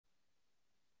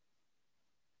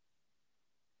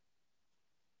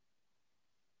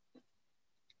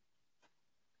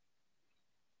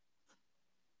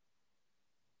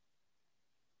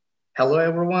Hello,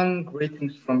 everyone.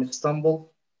 Greetings from Istanbul.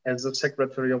 As the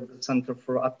Secretary of the Center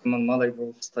for Ottoman-Malay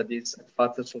World Studies at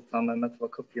Fatih Sultan Mehmet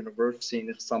Vakıf University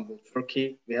in Istanbul,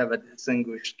 Turkey, we have a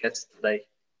distinguished guest today.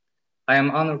 I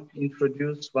am honored to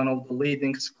introduce one of the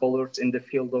leading scholars in the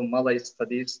field of Malay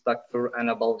studies, Dr.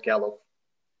 Annabel Gallup.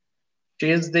 She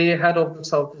is the head of the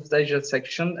Southeast Asia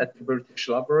section at the British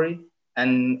Library,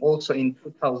 and also in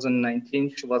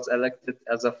 2019, she was elected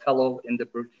as a fellow in the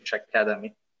British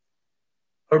Academy.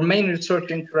 Her main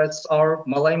research interests are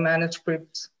Malay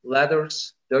manuscripts,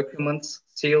 letters, documents,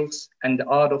 seals, and the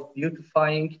art of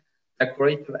beautifying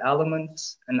decorative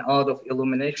elements and art of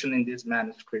illumination in these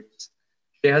manuscripts.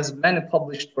 She has many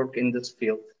published work in this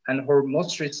field, and her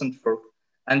most recent work,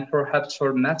 and perhaps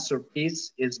her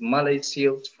masterpiece, is Malay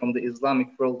Seals from the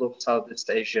Islamic World of Southeast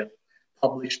Asia,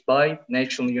 published by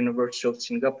National University of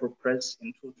Singapore Press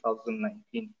in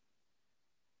 2019.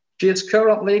 She is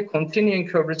currently continuing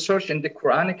her research in the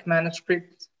Quranic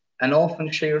manuscripts and often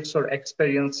shares her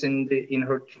experience in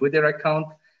her Twitter account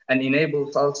and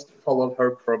enables us to follow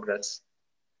her progress.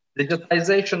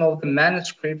 Digitization of the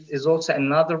manuscripts is also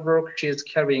another work she is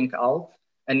carrying out,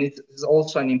 and it is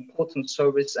also an important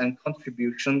service and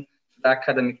contribution to the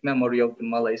academic memory of the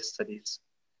Malay studies.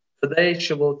 Today,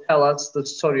 she will tell us the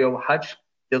story of Hajj,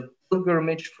 the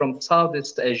pilgrimage from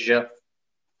Southeast Asia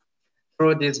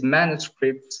through these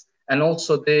manuscripts, and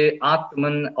also the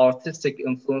Ottoman artistic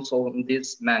influence on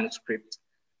these manuscripts.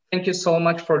 Thank you so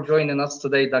much for joining us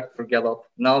today, Dr. Gallup.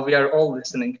 Now we are all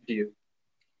listening to you.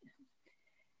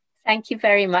 Thank you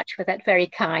very much for that very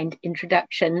kind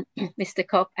introduction, Mr.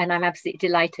 Kopp, and I'm absolutely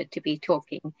delighted to be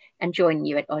talking and joining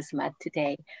you at OSMAD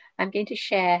today. I'm going to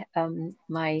share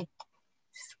my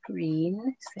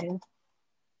screen. So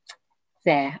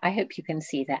there, I hope you can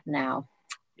see that now.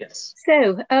 Yes.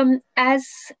 So as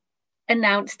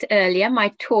announced earlier,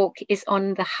 my talk is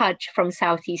on the Hajj from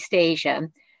Southeast Asia.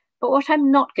 But what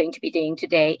I'm not going to be doing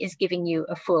today is giving you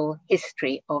a full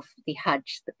history of the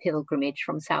Hajj, the pilgrimage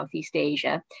from Southeast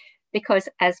Asia, because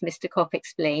as Mr. Kopp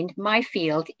explained, my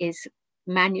field is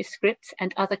manuscripts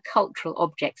and other cultural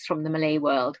objects from the Malay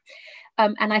world.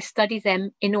 And I study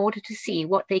them in order to see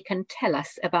what they can tell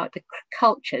us about the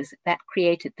cultures that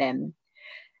created them.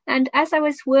 And as I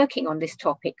was working on this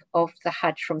topic of the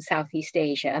Hajj from Southeast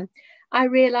Asia, I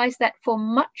realized that for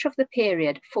much of the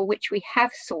period for which we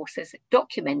have sources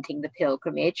documenting the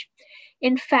pilgrimage,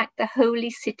 in fact, the holy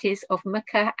cities of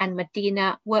Mecca and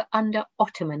Medina were under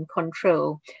Ottoman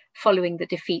control following the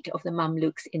defeat of the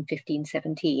Mamluks in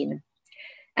 1517.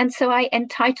 And so I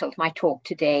entitled my talk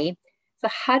today,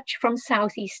 The Hajj from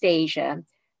Southeast Asia,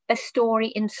 a story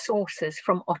in sources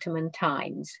from Ottoman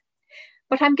times.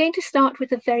 But I'm going to start with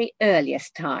the very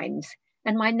earliest times,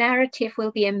 and my narrative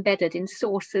will be embedded in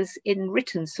sources, in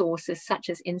written sources such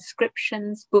as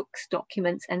inscriptions, books,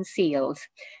 documents, and seals,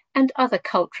 and other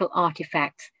cultural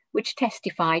artifacts which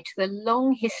testify to the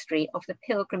long history of the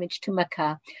pilgrimage to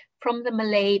Mecca from the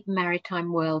Malay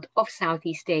maritime world of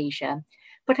Southeast Asia.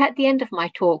 But at the end of my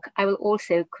talk, I will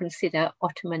also consider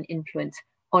Ottoman influence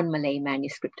on Malay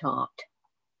manuscript art.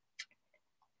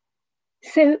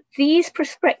 So these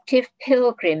prospective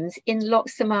pilgrims in Lok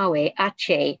Semawe,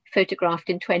 Aceh,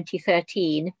 photographed in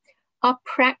 2013, are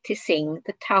practicing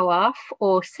the tawaf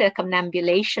or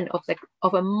circumambulation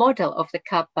of a model of the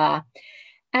Kaaba,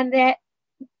 and they're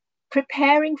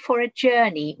preparing for a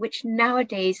journey which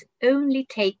nowadays only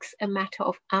takes a matter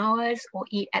of hours or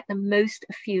at the most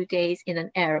a few days in an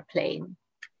aeroplane.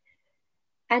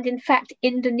 And in fact,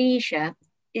 Indonesia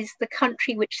is the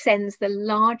country which sends the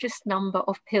largest number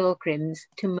of pilgrims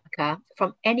to Mecca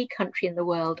from any country in the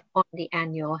world on the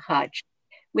annual Hajj,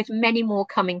 with many more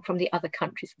coming from the other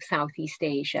countries of Southeast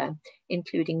Asia,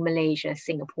 including Malaysia,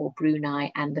 Singapore, Brunei,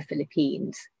 and the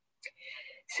Philippines.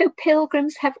 So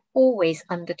pilgrims have always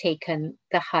undertaken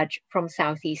the Hajj from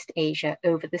Southeast Asia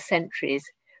over the centuries,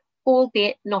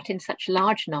 albeit not in such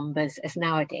large numbers as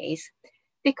nowadays,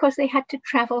 because they had to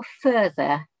travel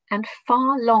further and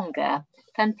far longer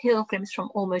than pilgrims from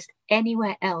almost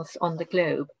anywhere else on the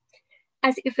globe,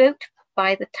 as evoked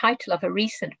by the title of a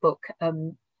recent book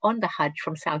on the Hajj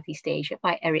from Southeast Asia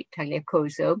by Eric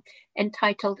Tagliacozo,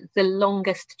 entitled The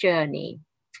Longest Journey.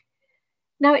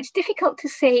 Now, it's difficult to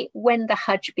say when the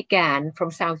Hajj began from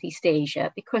Southeast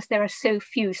Asia because there are so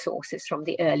few sources from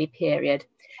the early period,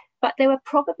 but there were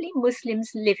probably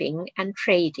Muslims living and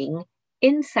trading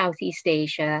in Southeast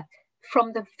Asia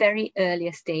from the very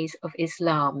earliest days of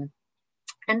Islam.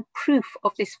 And proof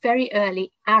of this very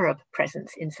early Arab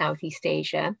presence in Southeast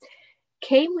Asia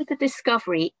came with the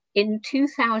discovery in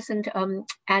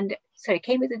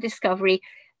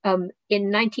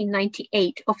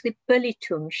 1998 of the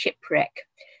Belitung shipwreck,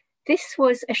 This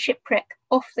was a shipwreck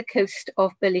off the coast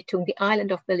of Belitung, the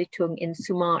island of Belitung in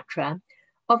Sumatra,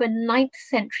 of a 9th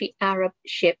century Arab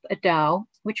ship, a dhow,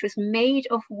 which was made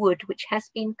of wood, which has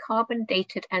been carbon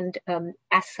dated and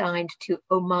assigned to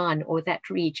Oman or that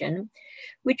region,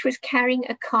 which was carrying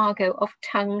a cargo of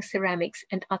tongue ceramics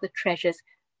and other treasures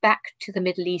back to the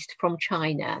Middle East from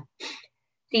China.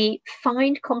 The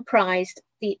find comprised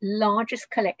the largest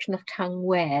collection of tongue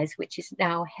wares, which is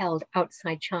now held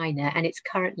outside China, and it's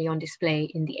currently on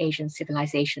display in the Asian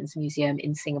Civilizations Museum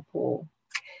in Singapore.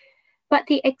 But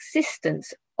the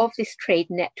existence of this trade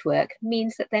network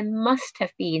means that there must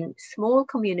have been small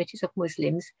communities of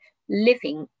Muslims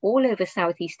living all over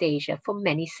Southeast Asia for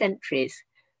many centuries,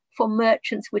 for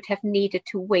merchants would have needed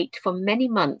to wait for many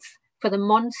months for the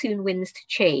monsoon winds to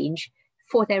change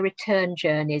for their return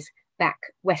journeys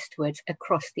back westwards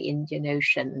across the Indian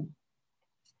Ocean.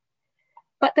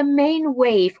 But the main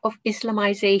wave of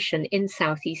Islamization in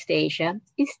Southeast Asia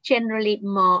is generally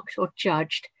marked or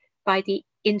judged by the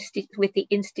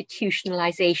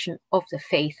institutionalization of the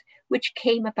faith, which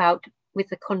came about with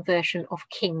the conversion of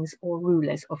kings or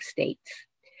rulers of states.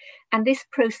 And this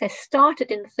process started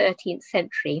in the 13th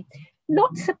century,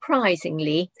 not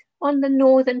surprisingly, on the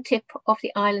northern tip of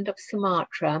the island of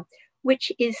Sumatra,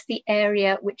 which is the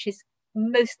area which is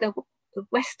the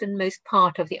westernmost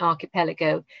part of the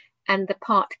archipelago and the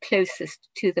part closest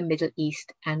to the Middle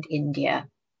East and India.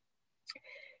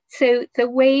 So the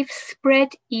wave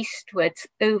spread eastwards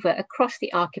over across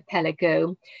the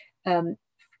archipelago,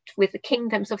 with the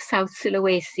kingdoms of South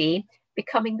Sulawesi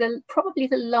becoming probably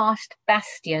the last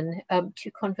bastion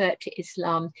to convert to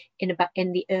Islam in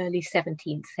the early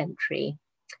 17th century.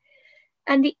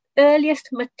 And the earliest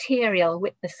material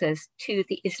witnesses to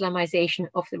the Islamization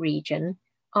of the region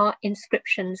are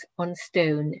inscriptions on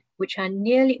stone, which are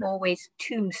nearly always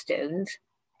tombstones.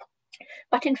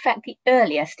 But in fact, the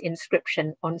earliest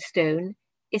inscription on stone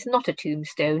is not a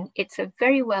tombstone. It's a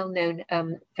very well-known,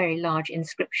 very large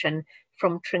inscription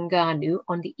from Trengganu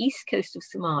on the east coast of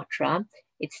Sumatra.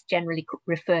 It's generally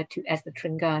referred to as the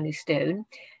Trengganu stone.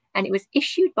 And it was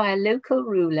issued by a local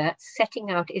ruler setting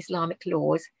out Islamic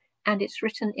laws. And it's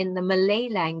written in the Malay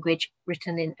language,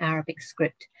 written in Arabic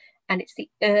script. And it's the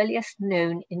earliest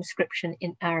known inscription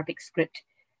in Arabic script,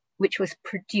 which was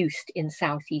produced in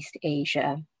Southeast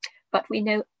Asia. But we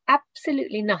know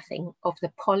absolutely nothing of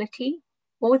the polity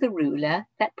or the ruler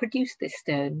that produced this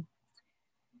stone.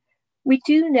 We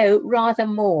do know rather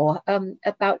more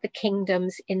about the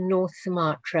kingdoms in North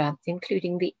Sumatra,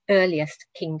 including the earliest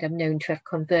kingdom known to have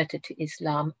converted to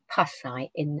Islam,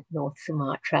 Pasai in North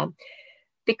Sumatra,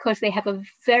 because they have a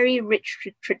very rich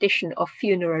tradition of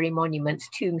funerary monuments,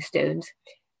 tombstones,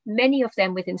 many of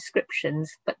them with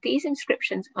inscriptions, but these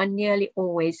inscriptions are nearly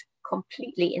always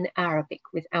completely in Arabic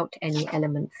without any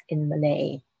elements in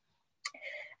Malay.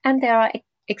 And there are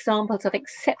examples of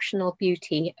exceptional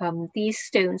beauty. These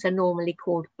stones are normally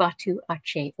called Batu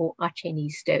Aceh or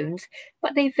Achenese stones,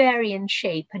 but they vary in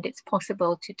shape, and it's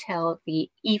possible to tell the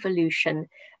evolution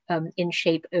in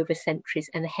shape over centuries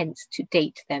and hence to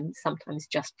date them, sometimes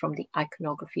just from the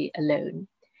iconography alone.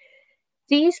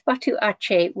 These Batu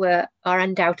Aceh are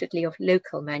undoubtedly of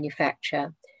local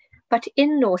manufacture, but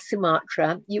in North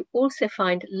Sumatra, you also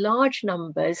find large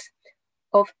numbers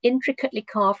of intricately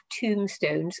carved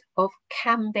tombstones of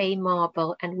Cambay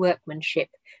marble and workmanship,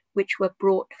 which were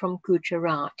brought from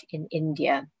Gujarat in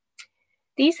India.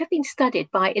 These have been studied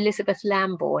by Elizabeth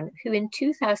Lambourne, who in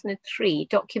 2003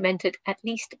 documented at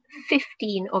least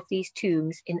 15 of these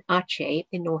tombs in Aceh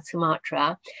in North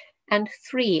Sumatra and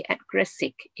 3 at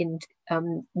Gresik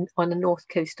on the north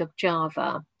coast of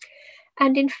Java.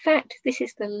 And in fact, this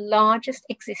is the largest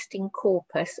existing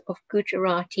corpus of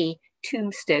Gujarati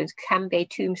tombstones, Cambay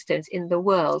tombstones in the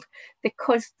world,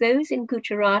 because those in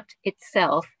Gujarat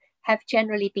itself have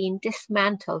generally been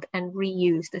dismantled and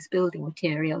reused as building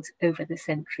materials over the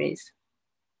centuries.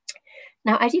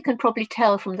 Now, as you can probably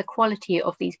tell from the quality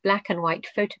of these black and white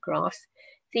photographs,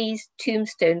 these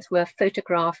tombstones were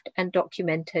photographed and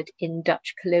documented in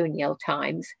Dutch colonial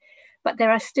times, but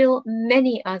there are still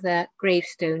many other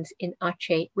gravestones in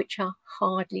Aceh which are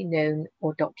hardly known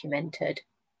or documented.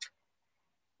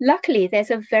 Luckily,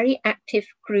 there's a very active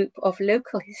group of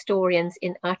local historians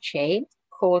in Aceh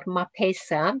called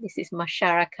MAPESA, this is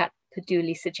Masyarakat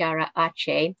Peduli Sejarah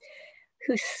Aceh,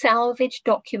 who salvage,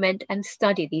 document and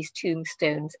study these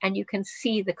tombstones, and you can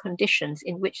see the conditions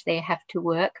in which they have to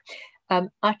work.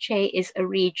 Aceh is a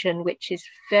region which is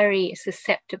very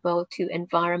susceptible to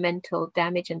environmental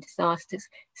damage and disasters,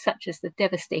 such as the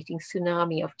devastating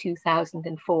tsunami of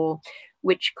 2004,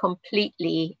 which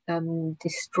completely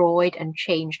destroyed and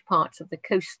changed parts of the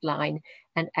coastline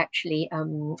and actually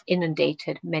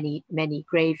inundated many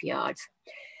graveyards.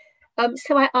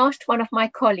 So I asked one of my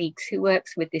colleagues who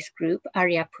works with this group,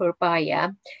 Arya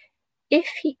Purbaya, if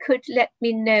he could let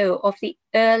me know of the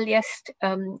earliest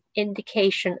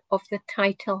indication of the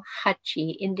title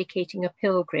Haji, indicating a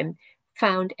pilgrim,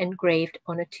 found engraved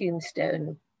on a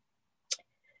tombstone.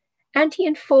 And he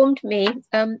informed me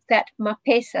that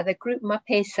Mapesa, the group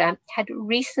Mapesa, had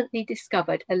recently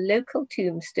discovered a local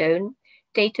tombstone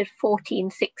dated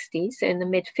 1460, so in the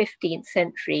mid-15th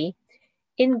century,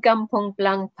 in Gampong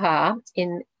Blangpa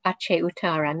in Aceh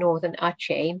Utara, northern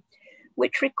Aceh,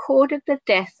 which recorded the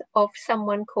death of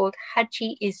someone called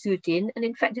Haji Izzuddin. And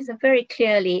in fact, it's a very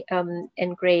clearly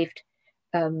engraved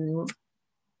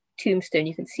tombstone.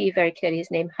 You can see very clearly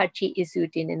his name, Haji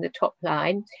Izzuddin, in the top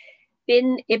line.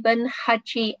 Bin Ibn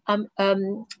Haji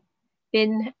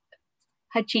bin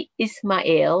Haji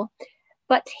Ismail,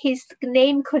 but his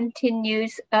name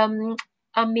continues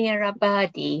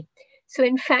Amirabadi. So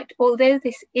in fact, although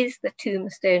this is the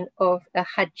tombstone of a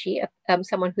Haji,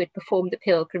 someone who had performed the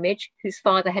pilgrimage, whose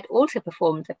father had also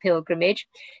performed the pilgrimage,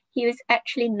 he was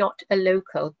actually not a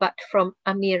local, but from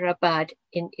Amirabad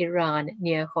in Iran,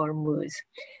 near Hormuz.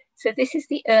 So this is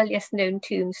the earliest known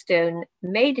tombstone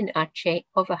made in Aceh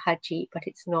of a Haji, but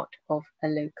it's not of a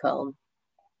local.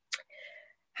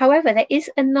 However, there is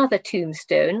another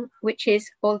tombstone, which is,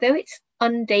 although it's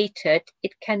undated,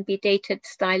 it can be dated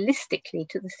stylistically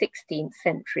to the 16th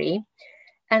century.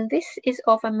 And this is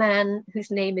of a man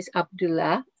whose name is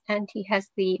Abdullah, and he has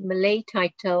the Malay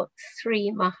title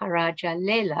Sri Maharaja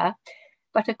Lela.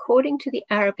 But according to the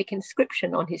Arabic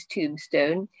inscription on his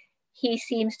tombstone, he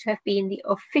seems to have been the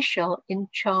official in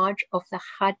charge of the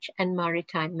Hajj and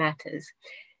maritime matters.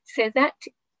 So that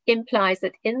implies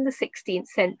that in the 16th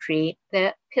century,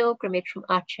 the pilgrimage from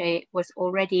Aceh was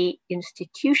already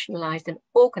institutionalized and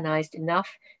organized enough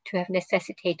to have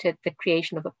necessitated the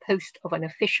creation of a post of an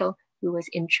official who was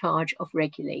in charge of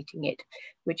regulating it,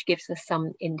 which gives us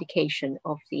some indication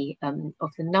of the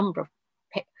number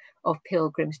of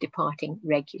pilgrims departing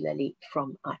regularly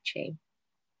from Aceh.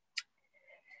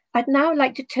 I'd now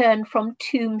like to turn from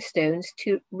tombstones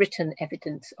to written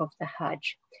evidence of the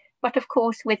Hajj. But of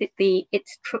course, with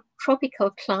its tropical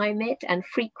climate and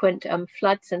frequent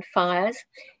floods and fires,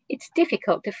 it's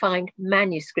difficult to find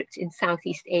manuscripts in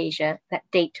Southeast Asia that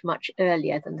date much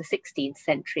earlier than the 16th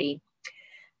century.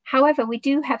 However, we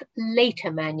do have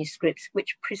later manuscripts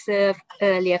which preserve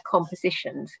earlier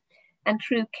compositions. And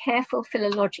through careful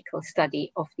philological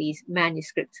study of these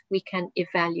manuscripts, we can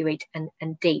evaluate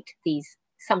and date these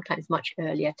sometimes much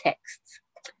earlier texts.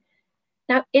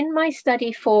 Now, in my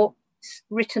study for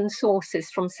written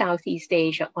sources from Southeast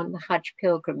Asia on the Hajj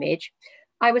pilgrimage,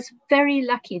 I was very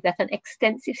lucky that an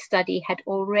extensive study had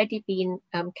already been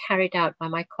carried out by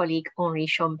my colleague Henri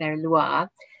Chambert-Loire,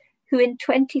 who in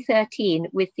 2013,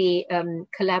 with the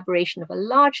collaboration of a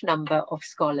large number of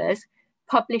scholars,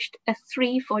 published a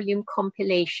 3-volume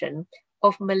compilation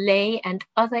of Malay and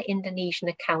other Indonesian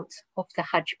accounts of the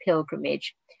Hajj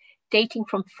pilgrimage, dating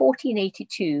from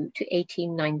 1482 to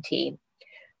 1890.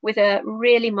 With a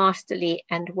really masterly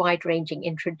and wide-ranging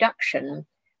introduction,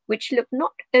 which looked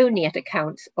not only at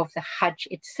accounts of the Hajj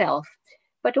itself,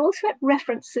 but also at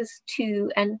references to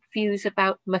and views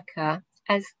about Mecca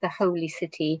as the holy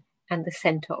city and the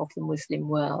center of the Muslim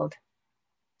world.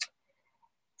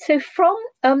 So from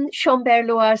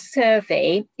Chambert-Loire's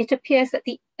survey, it appears that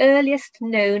the earliest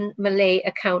known Malay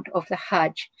account of the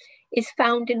Hajj is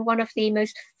found in one of the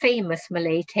most famous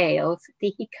Malay tales,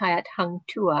 the Hikayat Hang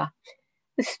Tuah,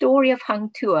 the story of Hang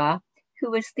Tuah,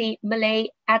 who was the Malay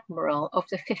admiral of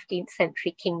the 15th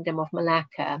century kingdom of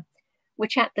Malacca,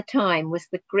 which at the time was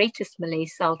the greatest Malay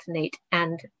sultanate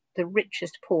and the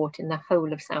richest port in the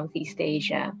whole of Southeast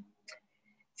Asia.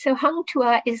 So Hang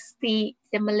Tuah is the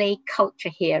Malay culture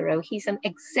hero. He's an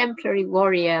exemplary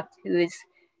warrior who is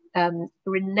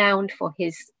renowned for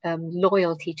his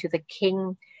loyalty to the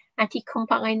king, and he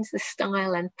combines the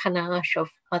style and panache of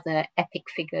other epic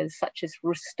figures such as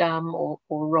Rustam or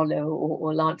Rollo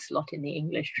or Lancelot in the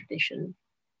English tradition.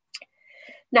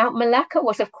 Now, Malacca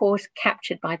was, of course,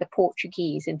 captured by the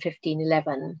Portuguese in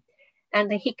 1511, and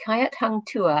the Hikayat Hang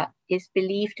Tuah is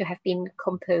believed to have been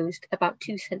composed about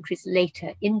 2 centuries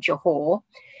later in Johor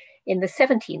in the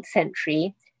 17th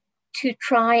century to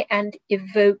try and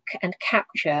evoke and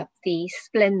capture the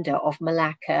splendor of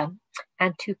Malacca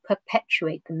and to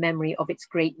perpetuate the memory of its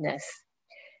greatness.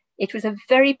 It was a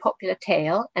very popular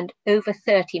tale, and over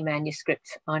 30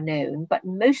 manuscripts are known, but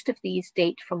most of these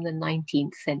date from the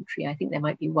 19th century. I think there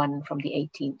might be one from the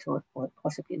 18th or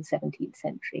possibly the 17th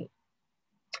century.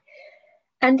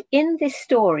 And in this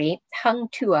story, Hang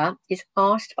Tuah is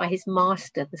asked by his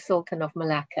master, the Sultan of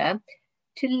Malacca,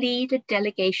 to lead a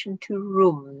delegation to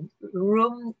Rum.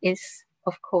 Rum is,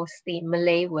 of course, the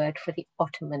Malay word for the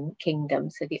Ottoman kingdom,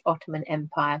 so the Ottoman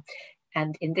Empire,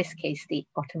 and in this case, the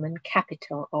Ottoman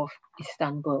capital of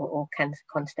Istanbul or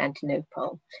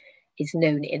Constantinople is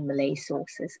known in Malay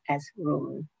sources as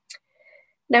Rum.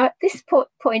 Now, at this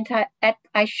point,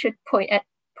 I should point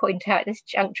out at this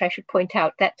juncture, I should point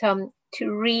out that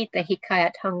to read the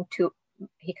Hikayat Hang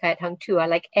Tuah,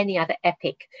 like any other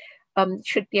epic,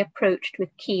 should be approached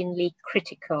with keenly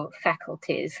critical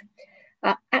faculties.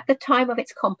 At the time of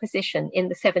its composition in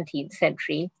the 17th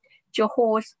century,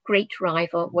 Johor's great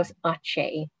rival was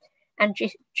Aceh, and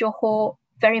Johor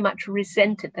very much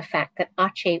resented the fact that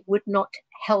Aceh would not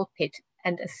help it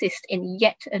and assist in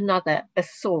yet another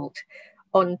assault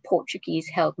on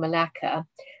Portuguese-held Malacca,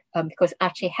 because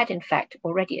Aceh had in fact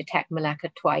already attacked Malacca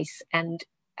twice and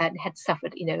had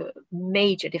suffered,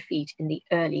 major defeat in the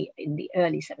early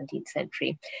 17th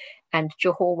century, and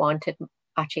Johor wanted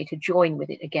Aceh to join with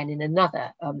it again in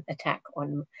another attack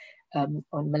on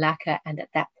Malacca, and at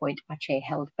that point Aceh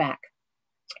held back.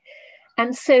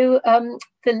 And so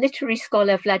the literary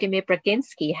scholar Vladimir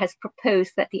Braginsky has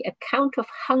proposed that the account of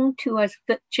Hang Tuah's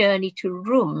journey to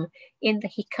Rum in the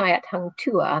Hikayat Hang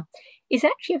Tuah is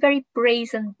actually a very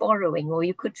brazen borrowing, or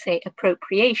you could say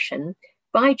appropriation,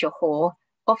 by Johor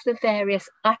of the various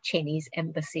Acehnese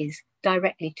embassies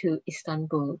directly to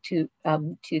Istanbul, to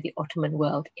the Ottoman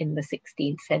world in the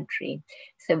 16th century.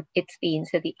 So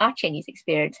the Acehnese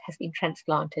experience has been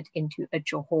transplanted into a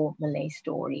Johor Malay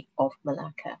story of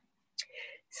Malacca.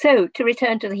 So to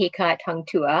return to the Hikayat Hang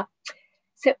Tuah,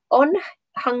 so on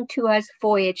Hang Tuah's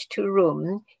voyage to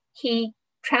Rum, he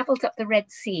travels up the Red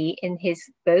Sea in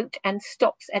his boat and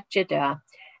stops at Jeddah.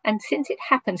 And since it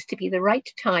happens to be the right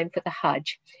time for the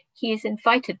Hajj, he is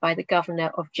invited by the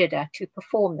governor of Jeddah to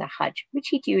perform the Hajj, which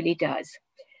he duly does.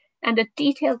 And a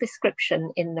detailed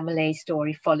description in the Malay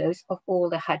story follows of all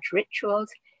the Hajj rituals,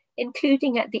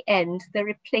 including at the end the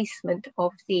replacement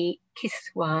of the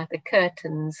kiswa, the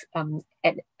curtains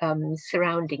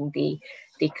surrounding the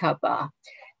Kaaba.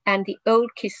 And the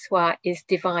old kiswa is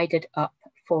divided up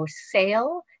for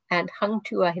sale, and Hang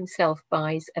Tuah himself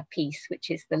buys a piece, which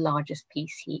is the largest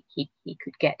piece he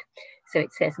could get. So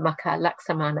it says, "Maka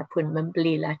Laksamana pun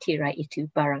membelilah tirai itu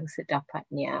barang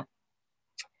sedapatnya."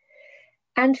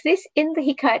 And this, in the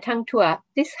Hikayat Hang Tuah,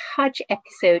 this Hajj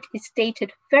episode is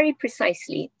dated very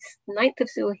precisely, 9th of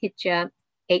Zulhijjah,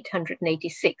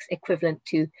 886, equivalent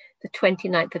to the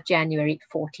 29th of January,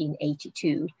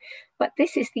 1482. But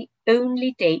this is the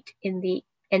only date in the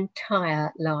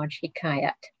entire large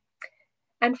Hikayat.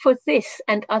 And for this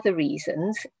and other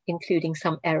reasons, including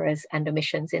some errors and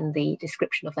omissions in the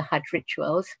description of the Hajj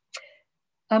rituals,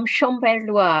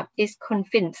 Chambert is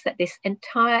convinced that this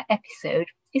entire episode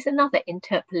is another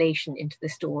interpolation into the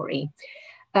story,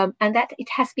 and that it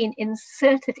has been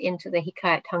inserted into the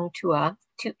Hikayat Hang Tuah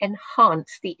to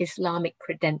enhance the Islamic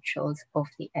credentials of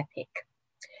the epic.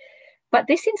 But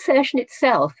this insertion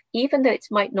itself, even though it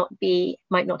might not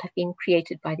have been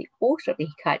created by the author of the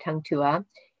Hikayat Hang Tuah,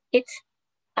 it's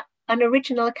an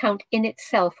original account in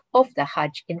itself of the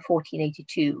Hajj in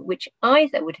 1482, which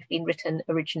either would have been written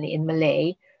originally in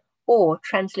Malay or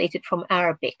translated from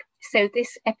Arabic. So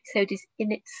this episode is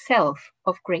in itself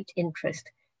of great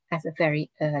interest as a very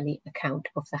early account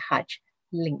of the Hajj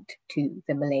linked to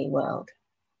the Malay world.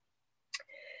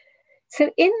 So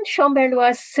in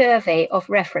Chambert survey of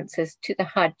references to the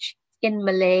Hajj in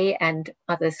Malay and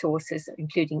other sources,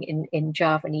 including in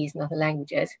Javanese and other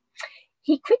languages,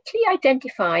 he quickly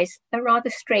identifies a rather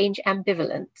strange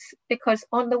ambivalence, because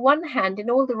on the one hand,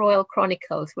 in all the royal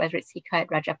chronicles, whether it's Hikayat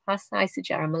Rajapasai,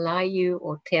 Sejarah Melayu,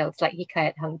 or tales like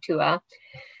Hikayat Hang Tuah,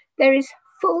 there is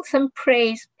fulsome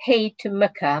praise paid to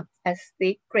Mecca as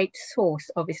the great source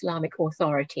of Islamic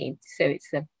authority. So it's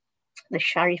the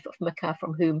Sharif of Mecca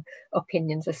from whom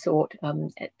opinions are sought,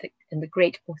 and the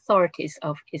great authorities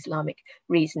of Islamic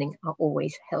reasoning are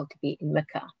always held to be in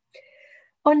Mecca.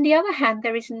 On the other hand,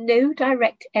 there is no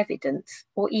direct evidence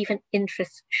or even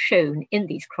interest shown in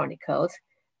these chronicles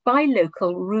by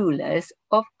local rulers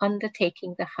of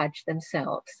undertaking the Hajj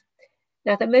themselves.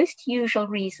 Now, the most usual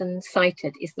reason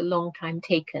cited is the long time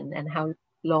taken and how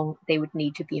long they would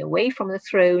need to be away from the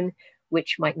throne,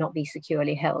 which might not be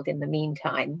securely held in the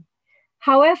meantime.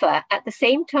 However, at the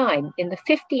same time, in the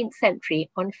 15th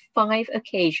century, on 5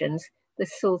 occasions, the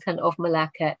Sultan of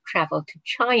Malacca traveled to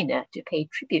China to pay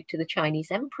tribute to the Chinese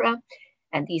emperor,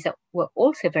 and these were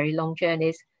also very long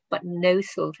journeys, but no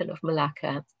Sultan of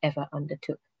Malacca ever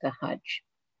undertook the Hajj.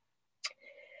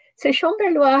 So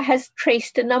Chamberlois has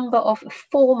traced a number of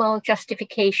formal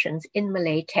justifications in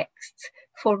Malay texts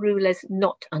for rulers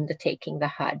not undertaking the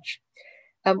Hajj.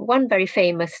 One very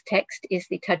famous text is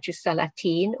the Tajus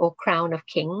Salatin, or Crown of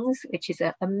Kings, which is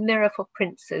a mirror for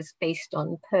princes based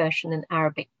on Persian and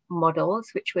Arabic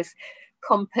models, which was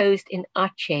composed in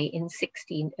Aceh in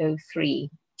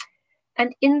 1603.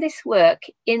 And in this work,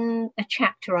 in a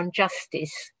chapter on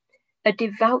justice, a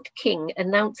devout king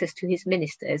announces to his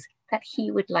ministers that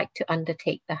he would like to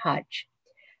undertake the Hajj.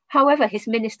 However, his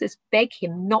ministers beg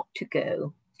him not to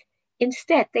go.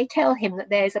 Instead, they tell him that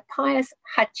there is a pious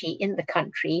Haji in the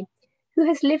country who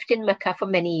has lived in Mecca for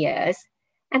many years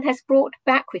and has brought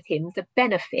back with him the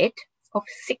benefit of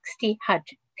 60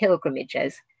 Hajj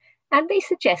pilgrimages. And they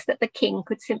suggest that the king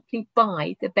could simply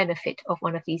buy the benefit of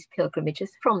one of these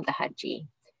pilgrimages from the Haji.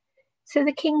 So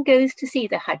the king goes to see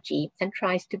the Haji and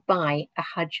tries to buy a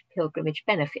Hajj pilgrimage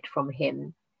benefit from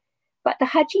him. But the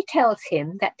Haji tells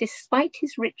him that despite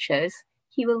his riches,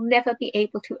 he will never be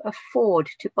able to afford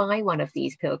to buy one of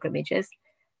these pilgrimages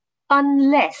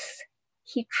unless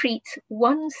he treats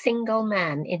one single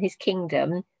man in his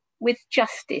kingdom with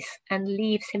justice and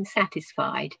leaves him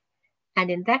satisfied.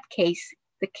 And in that case,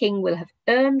 the king will have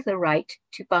earned the right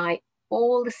to buy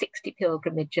all the 60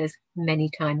 pilgrimages many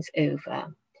times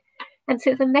over. And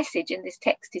so the message in this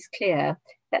text is clear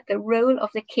that the role of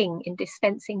the king in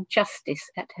dispensing justice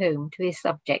at home to his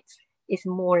subjects is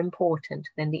more important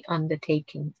than the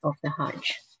undertaking of the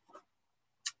Hajj.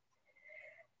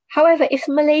 However, if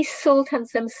Malay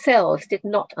sultans themselves did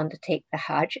not undertake the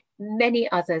Hajj,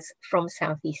 many others from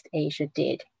Southeast Asia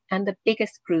did, and the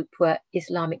biggest group were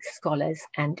Islamic scholars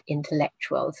and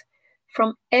intellectuals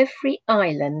from every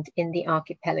island in the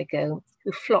archipelago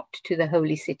who flocked to the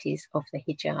holy cities of the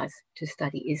Hijaz to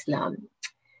study Islam.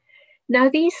 Now,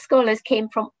 these scholars came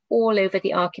from all over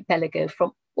the archipelago,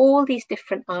 from all these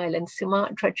different islands: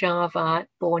 Sumatra, Java,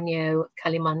 Borneo,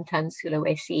 Kalimantan,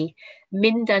 Sulawesi,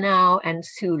 Mindanao, and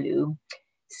Sulu,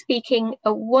 speaking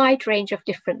a wide range of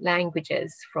different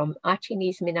languages, from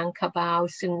Achinese, Minangkabau,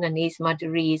 Sundanese,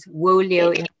 Madurese,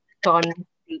 Wolio in Ton,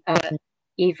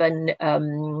 even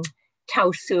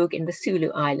Tausug in the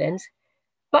Sulu Islands.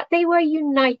 But they were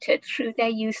united through their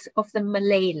use of the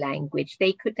Malay language.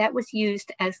 That was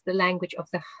used as the language of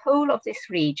the whole of this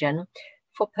region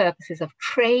for purposes of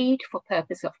trade, for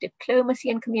purposes of diplomacy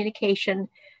and communication,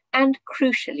 and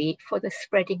crucially for the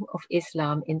spreading of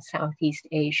Islam in Southeast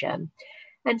Asia.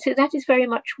 And so that is very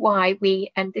much why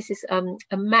and this is a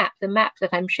map, the map that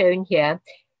I'm showing here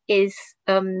is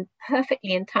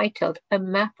perfectly entitled A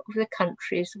Map of the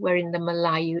Countries Wherein the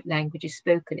Malayu Language is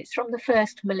Spoken. It's from the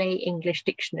first Malay English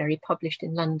dictionary published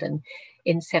in London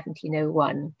in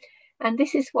 1701. And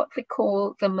this is what we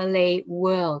call the Malay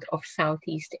world of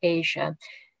Southeast Asia.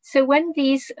 So when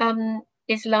these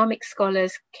Islamic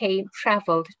scholars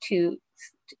traveled to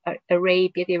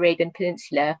Arabia, the Arabian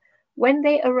Peninsula, when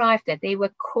they arrived there, they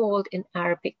were called in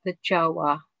Arabic the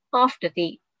Jawa, after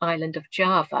the island of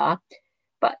Java.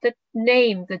 But the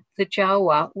name, the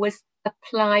Jawa, was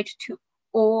applied to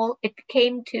all. It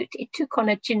took on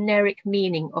a generic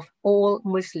meaning of all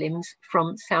Muslims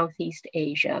from Southeast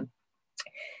Asia.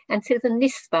 And so the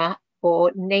nisbah,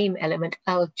 or name element,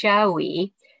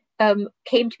 al-Jawi,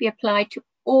 came to be applied to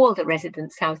all the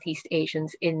resident Southeast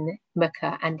Asians in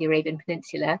Mecca and the Arabian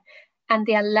Peninsula, and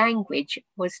their language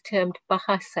was termed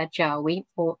Bahasa Jawi,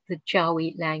 or the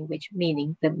Jawi language,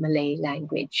 meaning the Malay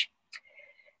language.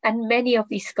 And many of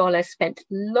these scholars spent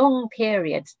long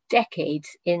periods,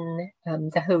 decades, in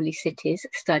the holy cities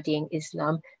studying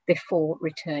Islam before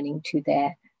returning to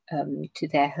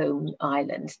their home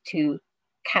islands to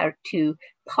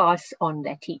pass on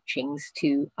their teachings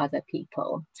to other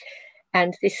people.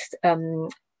 And this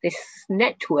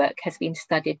network has been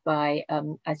studied by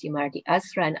Azumardi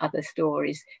Azra and other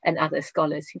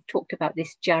scholars who've talked about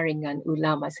this jaringan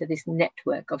ulama, so this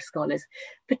network of scholars,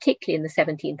 particularly in the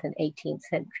 17th and 18th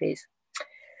centuries.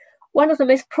 One of the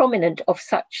most prominent of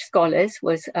such scholars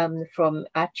was from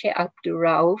Aceh, Abdul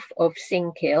Rauf of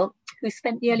Singkil, who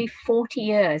spent nearly 40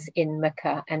 years in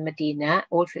Mecca and Medina,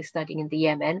 also studying in the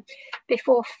Yemen,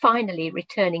 before finally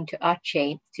returning to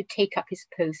Aceh to take up his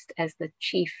post as the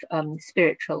chief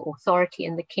spiritual authority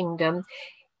in the kingdom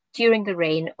during the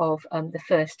reign of the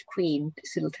first queen,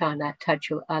 Sultana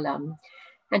Tajul Alam.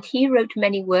 And he wrote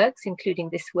many works, including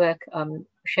this work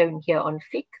shown here on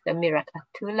fiqh, the Mirat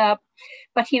at-Tulab.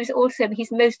 But he's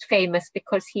most famous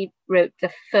because he wrote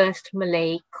the first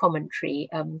Malay commentary,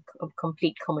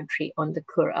 complete commentary on the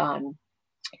Quran.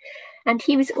 And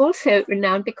he was also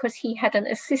renowned because he had an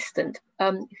assistant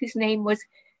whose name was,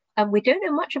 we don't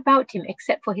know much about him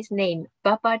except for his name,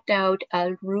 Baba Daud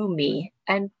al-Rumi.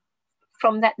 And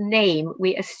from that name,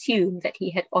 we assume that he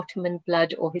had Ottoman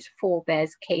blood or his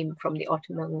forebears came from the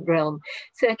Ottoman realm.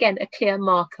 So again, a clear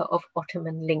marker of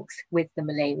Ottoman links with the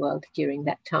Malay world during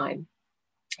that time.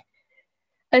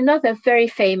 Another very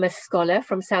famous scholar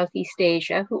from Southeast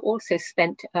Asia who also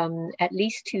spent at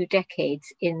least 2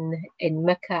 decades in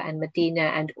Mecca and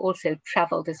Medina, and also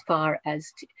traveled as far as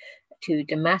to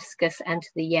Damascus and to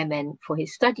the Yemen for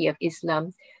his study of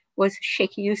Islam, was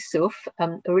Sheikh Yusuf,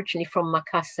 originally from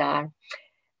Makassar.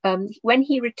 When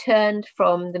he returned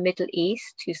from the Middle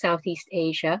East to Southeast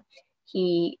Asia,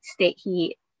 he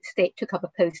took up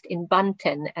a post in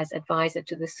Banten as advisor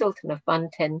to the Sultan of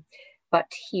Banten. But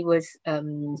he was,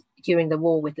 during the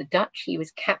war with the Dutch, he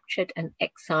was captured and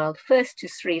exiled first to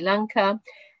Sri Lanka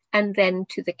and then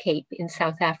to the Cape in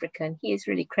South Africa. And he is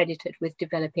really credited with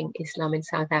developing Islam in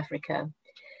South Africa.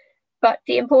 But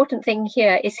the important thing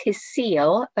here is his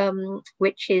seal,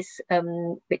 which is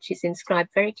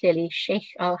inscribed very clearly, Sheikh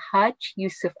al-Hajj,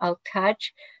 Yusuf al-Taj.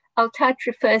 Al-Taj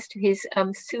refers to his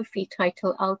Sufi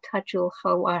title, Al-Tajul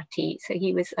Khawati. So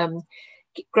he was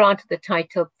granted the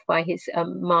title by his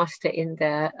master in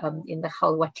the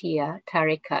Khalwatiya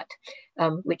Tariqat,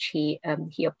 which he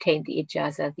obtained the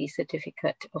Ijaza, the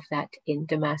certificate of that, in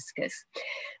Damascus.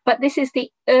 But this is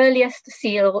the earliest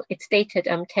seal. It's dated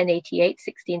 1088,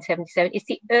 1677. It's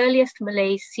the earliest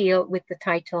Malay seal with the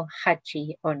title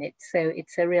Haji on it. So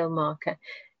it's a real marker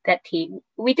that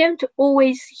we don't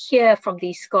always hear from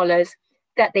these scholars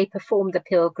that they performed the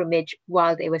pilgrimage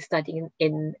while they were studying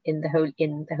in the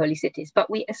holy cities. But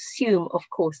we assume, of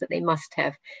course, that they must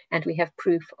have, and we have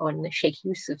proof on Sheikh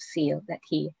Yusuf's seal that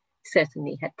he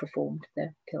certainly had performed the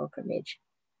pilgrimage.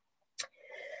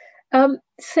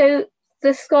 So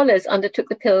the scholars undertook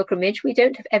the pilgrimage. We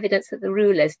don't have evidence that the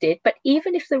rulers did, but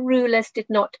even if the rulers did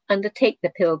not undertake the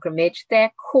pilgrimage,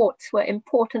 their courts were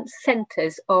important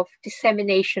centers of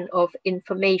dissemination of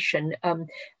information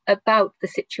about the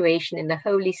situation in the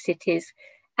holy cities,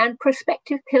 and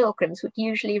prospective pilgrims would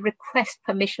usually request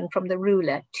permission from the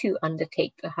ruler to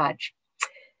undertake the Hajj.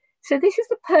 So this is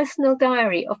the personal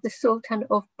diary of the Sultan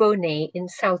of Bone in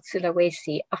South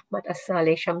Sulawesi, Ahmad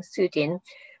As-Saleh Shamsuddin,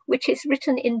 which is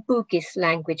written in Bugis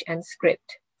language and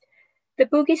script. The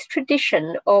Bugis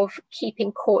tradition of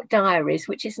keeping court diaries,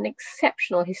 which is an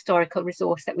exceptional historical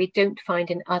resource that we don't find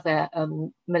in other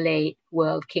Malay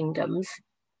world kingdoms,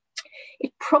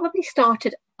 it probably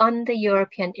started under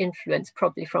European influence,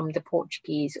 probably from the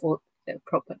Portuguese or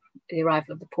the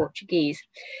arrival of the Portuguese.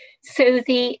 So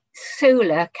the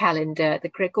solar calendar, the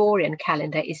Gregorian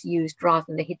calendar, is used rather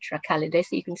than the Hijra calendar.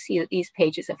 So you can see that these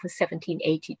pages are for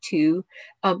 1782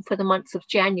 for the months of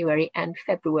January and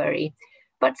February.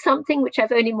 But something which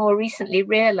I've only more recently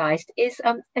realized is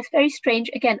a very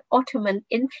strange, again, Ottoman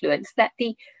influence, that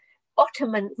the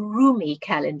Ottoman Rumi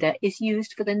calendar is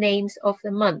used for the names of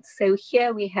the months. So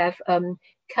here we have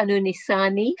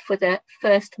Kanunisani for the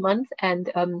first month and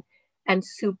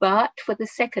Subat for the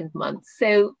second month.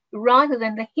 So rather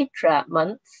than the Hijra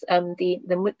months,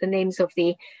 the names of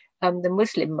the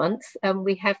Muslim months,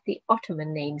 we have the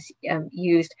Ottoman names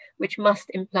used, which must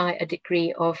imply a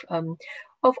degree of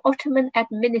Ottoman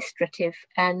administrative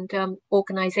and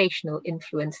organizational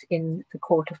influence in the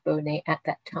court of Bone at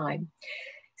that time.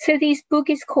 So these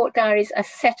Bugis court diaries are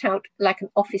set out like an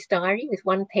office diary with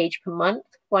 1 page per month,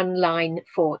 1 line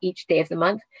for each day of the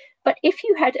month. But if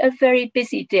you had a very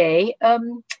busy day,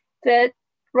 the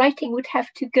writing would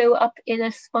have to go up in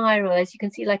a spiral, as you can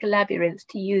see, like a labyrinth,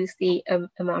 to use the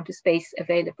amount of space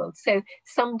available. So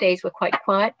some days were quite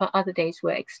quiet, but other days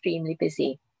were extremely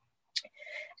busy.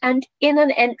 And in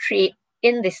an entry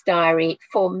in this diary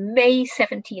for May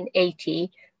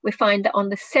 1780, we find that on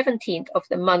the 17th of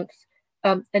the month,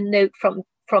 a note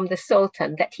from the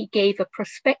Sultan that he gave a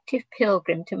prospective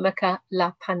pilgrim to Mecca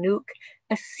La Panuk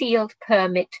a sealed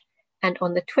permit, and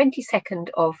on the 22nd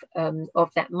of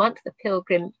that month, the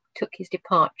pilgrim took his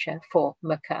departure for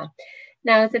Mecca.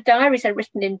 Now, the diaries are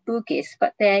written in Bugis,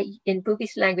 but they're in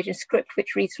Bugis language and script,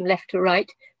 which reads from left to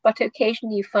right, but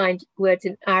occasionally you find words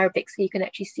in Arabic, so you can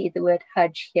actually see the word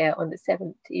Hajj here on the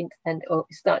 17th, and it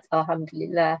starts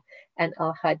Alhamdulillah and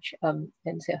Al-Hajj, and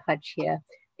so Hajj here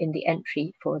in the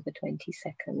entry for the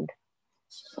 22nd.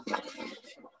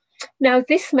 Now,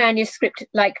 this manuscript,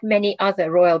 like many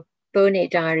other royal Bone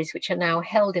diaries, which are now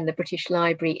held in the British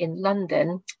Library in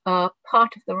London, are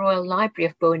part of the Royal Library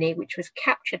of Bone, which was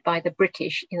captured by the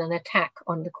British in an attack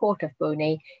on the court of Bone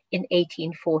in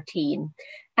 1814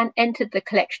 and entered the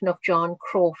collection of John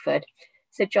Crawford.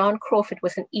 So John Crawford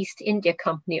was an East India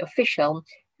Company official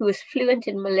who was fluent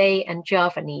in Malay and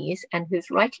Javanese and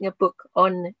who's writing a book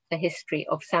on the history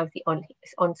of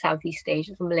on Southeast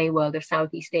Asia, the Malay world of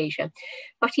Southeast Asia.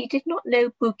 But he did not know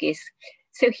Bugis,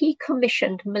 so he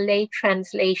commissioned Malay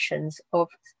translations of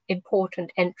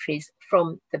important entries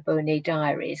from the Boneh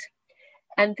diaries.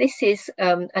 And this is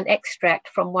an extract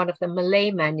from one of the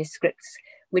Malay manuscripts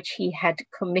which he had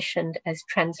commissioned as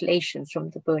translations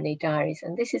from the Boneh diaries.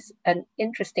 And this is an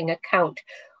interesting account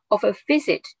of a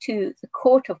visit to the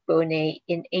court of Boneh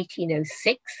in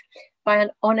 1806 by an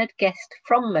honored guest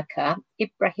from Mecca,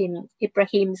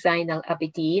 Ibrahim Zain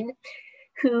al-Abidin,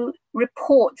 who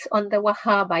reports on the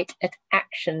Wahhabite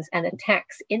actions and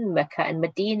attacks in Mecca and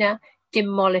Medina,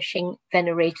 demolishing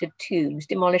venerated tombs,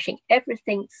 demolishing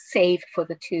everything save for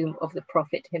the tomb of the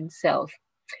Prophet himself.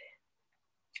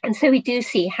 And so we do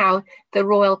see how the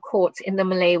royal courts in the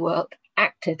Malay world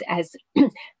acted as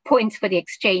points for the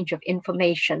exchange of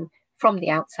information from the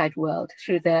outside world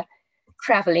through the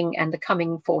traveling and the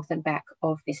coming forth and back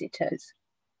of visitors.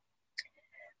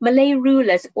 Malay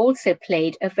rulers also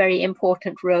played a very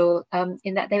important role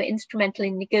in that they were instrumental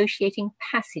in negotiating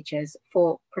passages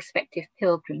for prospective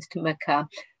pilgrims to Mecca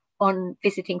on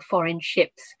visiting foreign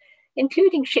ships,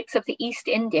 including ships of the East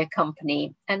India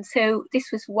Company. And so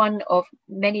this was one of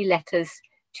many letters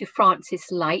to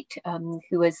Francis Light,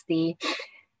 who was the,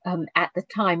 at the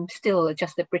time, still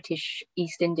just a British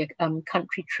East India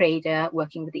country trader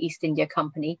working with the East India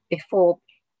Company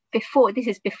this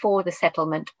is before the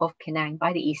settlement of Penang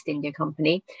by the East India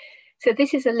Company. So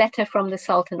this is a letter from the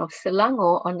Sultan of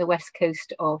Selangor on the west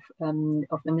coast of the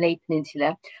Malay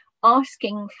Peninsula,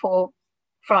 asking for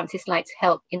Francis Light's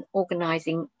help in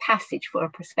organizing passage for a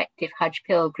prospective Hajj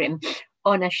pilgrim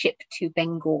on a ship to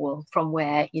Bengal, from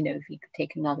where, he could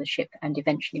take another ship and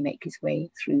eventually make his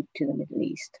way through to the Middle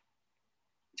East.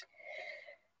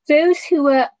 Those who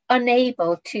were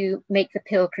unable to make the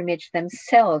pilgrimage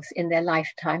themselves in their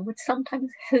lifetime would sometimes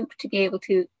hope to be able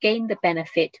to gain the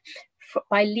benefit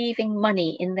by leaving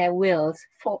money in their wills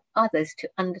for others to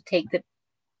undertake the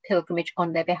pilgrimage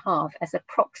on their behalf as a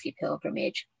proxy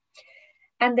pilgrimage.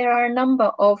 And there are a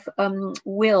number of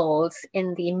wills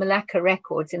in the Malacca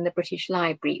records in the British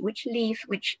Library which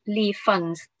leave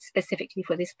funds specifically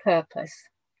for this purpose.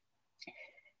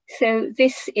 So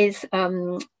this is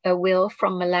a will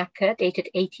from Malacca dated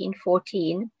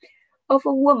 1814 of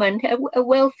a woman, a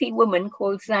wealthy woman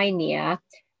called Zainia,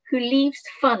 who leaves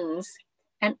funds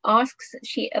and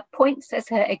she appoints as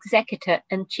her executor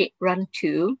Encik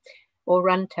Rantu or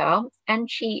Rantau, and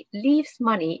she leaves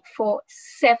money for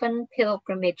 7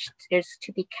 pilgrimages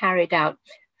to be carried out,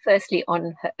 firstly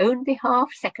on her own behalf,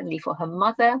 secondly for her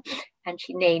mother, and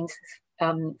she names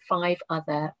 5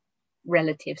 other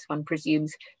relatives, one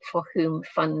presumes, for whom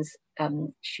funds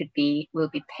will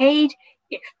be paid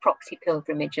if proxy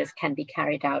pilgrimages can be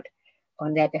carried out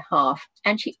on their behalf.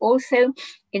 And she also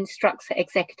instructs her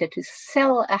executor to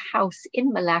sell a house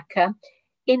in Malacca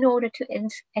in order to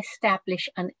establish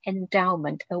an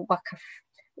endowment, a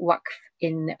waqf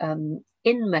in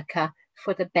Mecca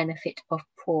for the benefit of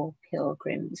poor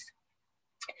pilgrims.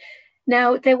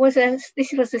 Now, this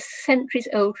was a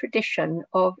centuries-old tradition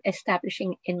of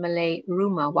establishing in Malay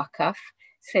rumah waqaf,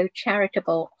 so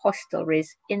charitable hostelries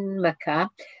in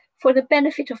Mecca, for the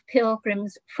benefit of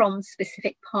pilgrims from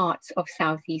specific parts of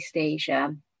Southeast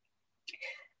Asia,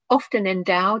 often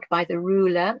endowed by the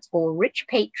ruler or rich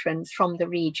patrons from the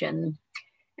region.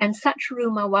 And such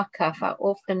rumah waqaf are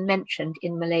often mentioned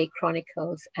in Malay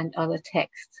chronicles and other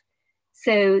texts.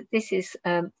 So this is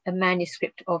a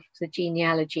manuscript of the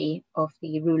genealogy of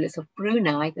the rulers of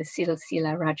Brunei, the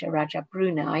Silsila Raja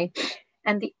Brunei.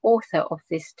 And the author of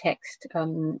this text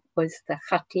was the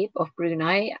Khatib of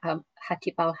Brunei,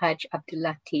 Khatib al-Hajj Abdul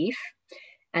Latif.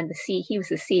 And he was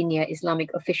the senior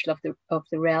Islamic official of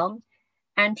the realm.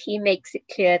 And he makes it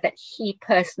clear that he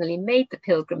personally made the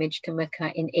pilgrimage to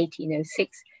Mecca in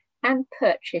 1806 and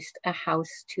purchased a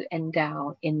house to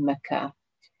endow in Mecca.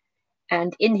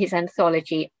 And in his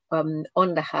anthology on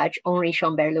the Hajj, Henri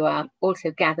Chamberlois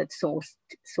also gathered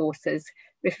sources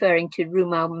referring to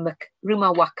rumah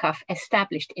waqaf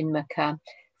established in Mecca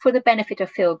for the benefit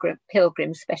of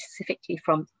pilgrims, specifically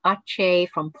from Aceh,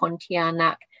 from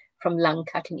Pontianak, from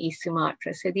Langkat in East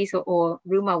Sumatra. So these are all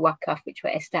rumah waqaf which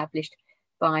were established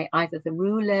by either the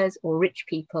rulers or rich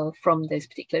people from those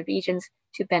particular regions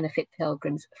to benefit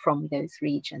pilgrims from those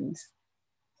regions.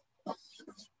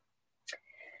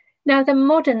 Now, the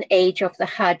modern age of the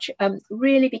Hajj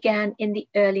really began in the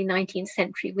early 19th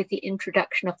century with the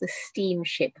introduction of the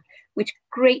steamship, which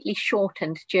greatly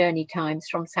shortened journey times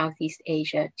from Southeast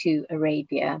Asia to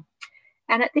Arabia.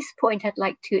 And at this point, I'd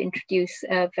like to introduce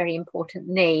a very important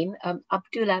name,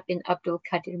 Abdullah bin Abdul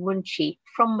Qadir Munshi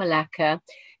from Malacca,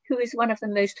 who is one of the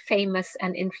most famous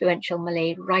and influential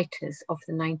Malay writers of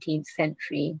the 19th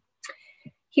century.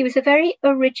 He was a very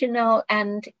original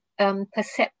and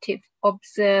perceptive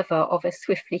observer of a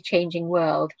swiftly changing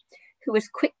world, who was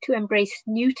quick to embrace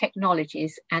new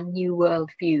technologies and new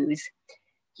worldviews.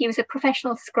 He was a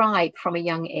professional scribe from a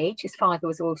young age. His father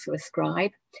was also a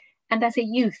scribe. And as a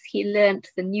youth, he learnt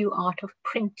the new art of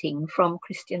printing from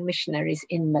Christian missionaries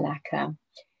in Malacca.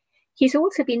 He's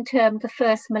also been termed the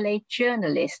first Malay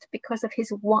journalist because of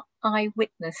his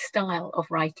eyewitness style of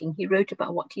writing. He wrote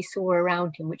about what he saw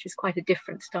around him, which is quite a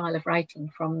different style of writing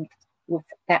from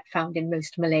that found in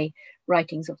most Malay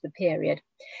writings of the period.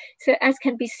 So as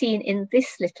can be seen in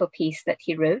this little piece that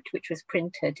he wrote, which was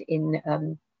printed in,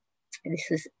 this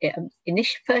was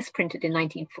first printed in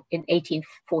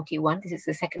 1841, this is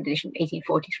the second edition,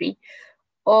 1843,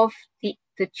 of the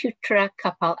Chutra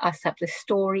Kapal Asap, the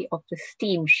story of the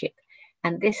steamship.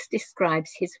 And this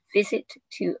describes his visit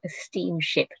to a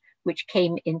steamship which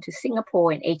came into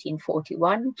Singapore in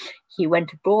 1841. He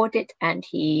went aboard it and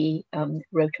he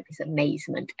wrote of his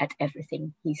amazement at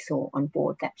everything he saw on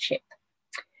board that ship.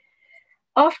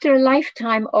 After a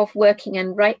lifetime of working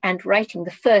and writing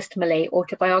the first Malay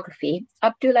autobiography,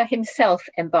 Abdullah himself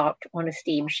embarked on a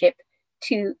steamship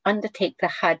to undertake the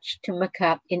Hajj to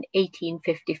Mecca in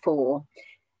 1854.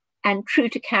 And true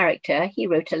to character, he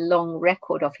wrote a long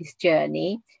record of his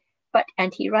journey,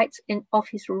 and he writes of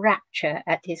his rapture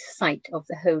at his sight of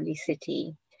the holy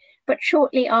city. But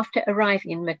shortly after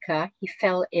arriving in Mecca, he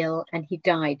fell ill and he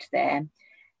died there.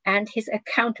 And his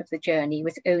account of the journey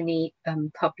was only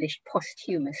published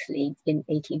posthumously in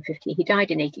 1850. He died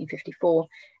in 1854,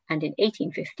 and in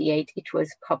 1858 it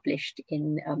was published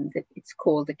in, it's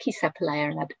called the Kisah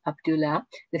Pelayaran Abdullah,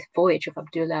 the Voyage of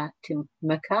Abdullah to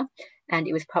Mecca, and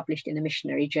it was published in the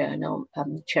missionary journal,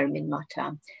 Cermin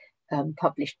Mata,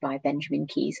 published by Benjamin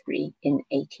Keasbury in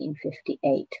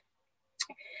 1858.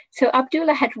 So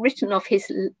Abdullah had written of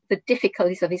the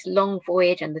difficulties of his long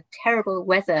voyage and the terrible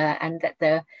weather, and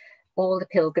that all the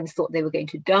pilgrims thought they were going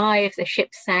to die if the ship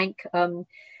sank.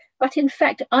 But in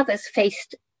fact, others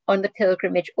on the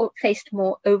pilgrimage faced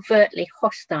more overtly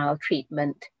hostile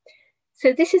treatment.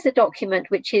 So this is a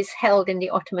document which is held in the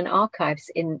Ottoman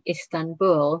archives in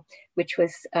Istanbul, which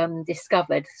was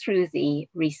discovered through the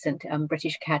recent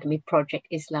British Academy Project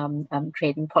Islam,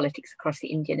 Trade and Politics Across the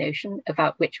Indian Ocean,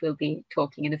 about which we'll be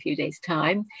talking in a few days'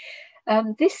 time.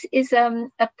 This is a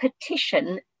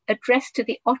petition addressed to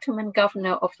the Ottoman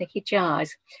governor of the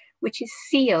Hijaz, which is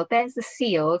sealed, there's the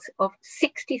seals of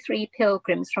 63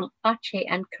 pilgrims from Aceh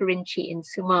and Kerinci in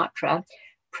Sumatra,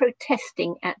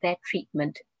 protesting at their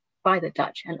treatment by the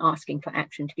Dutch and asking for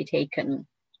action to be taken.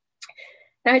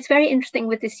 Now, it's very interesting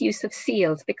with this use of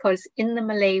seals, because in the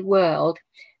Malay world,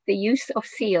 the use of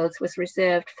seals was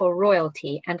reserved for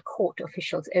royalty and court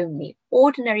officials only.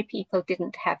 Ordinary people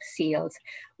didn't have seals.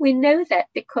 We know that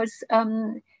because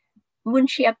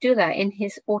Munshi Abdullah, in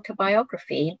his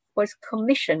autobiography, was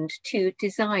commissioned to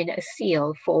design a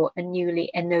seal for a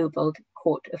newly ennobled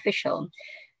court official.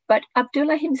 But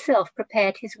Abdullah himself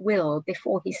prepared his will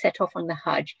before he set off on the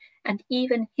Hajj, and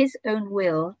even his own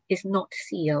will is not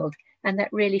sealed. And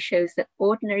that really shows that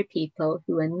ordinary people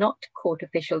who are not court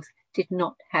officials did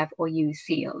not have or use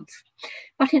seals.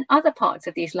 But in other parts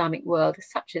of the Islamic world,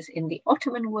 such as in the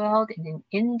Ottoman world, in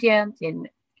India, in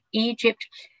Egypt,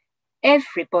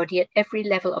 everybody at every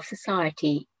level of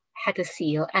society had a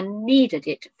seal and needed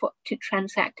it to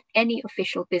transact any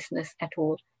official business at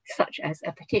all, such as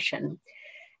a petition.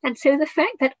 And so the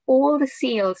fact that all the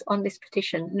seals on this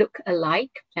petition look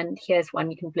alike, and here's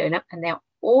one you can blow up, and they're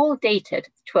all dated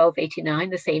 1289,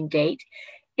 the same date,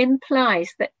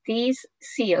 implies that these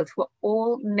seals were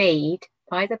all made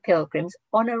by the pilgrims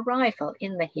on arrival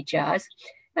in the Hijaz,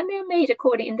 and they're made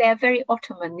according, they're very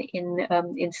Ottoman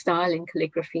in style, in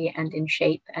calligraphy, and in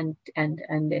shape, and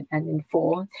in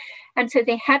form. And so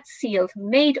they had seals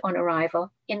made on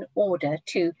arrival in order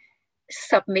to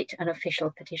submit an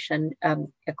official petition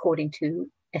according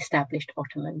to established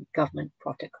Ottoman government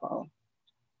protocol.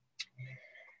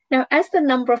 Now, as the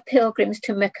number of pilgrims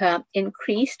to Mecca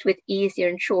increased with easier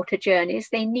and shorter journeys,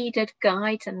 they needed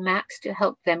guides and maps to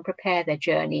help them prepare their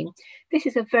journey. This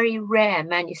is a very rare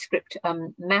manuscript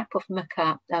map of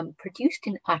Mecca produced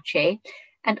in Aceh,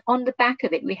 and on the back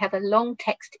of it we have a long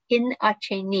text in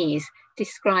Acehnese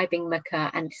describing Mecca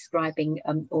and describing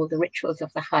all the rituals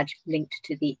of the Hajj linked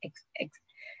to the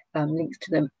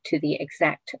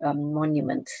exact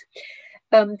monuments.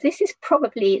 This is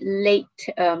probably late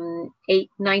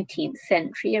 19th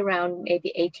century, around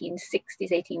maybe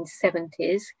 1860s,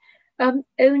 1870s.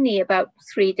 Only about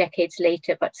 3 decades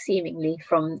later, but seemingly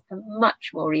from a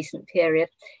much more recent period,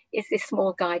 is this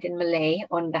small guide in Malay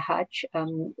on the Hajj.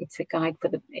 It's a guide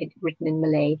written in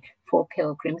Malay for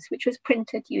pilgrims, which was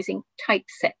printed using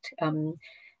typeset,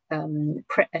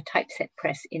 a typeset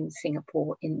press in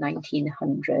Singapore in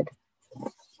 1900.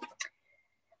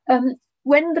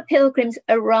 When the pilgrims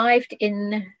arrived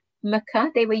in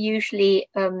Mecca, they were usually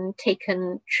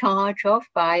taken charge of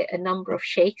by a number of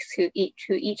sheikhs who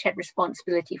each had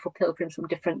responsibility for pilgrims from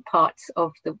different parts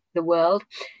of the world.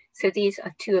 So these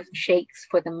are 2 of the sheikhs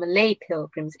for the Malay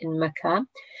pilgrims in Mecca,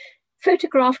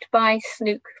 photographed by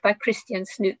Christian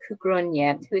Snoek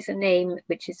Hugronia, who is a name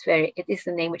which is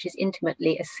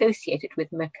intimately associated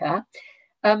with Mecca.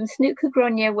 Snoek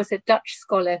Hugronia was a Dutch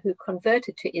scholar who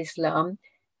converted to Islam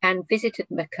and visited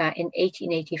Mecca in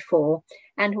 1884,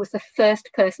 and was the first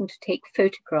person to take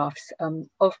photographs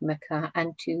of Mecca,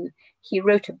 and he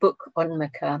wrote a book on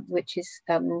Mecca, which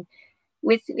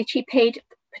he paid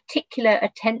particular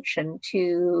attention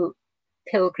to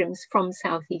pilgrims from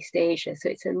Southeast Asia. So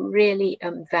it's a really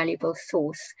valuable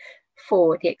source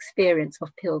for the experience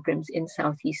of pilgrims in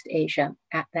Southeast Asia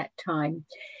at that time.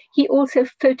 He also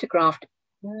photographed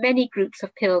many groups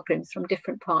of pilgrims from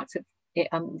different parts of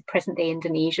present-day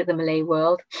Indonesia, the Malay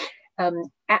world,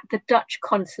 at the Dutch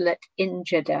consulate in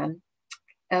Jeddah.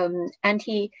 And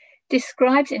he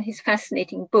describes in his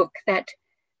fascinating book that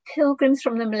pilgrims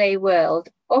from the Malay world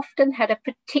often had a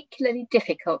particularly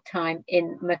difficult time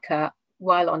in Mecca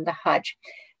while on the Hajj,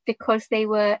 because they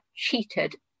were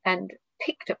cheated and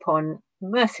picked upon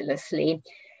mercilessly.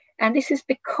 And this is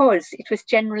because it was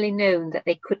generally known that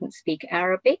they couldn't speak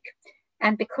Arabic,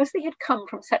 and because they had come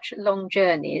from such long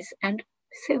journeys, and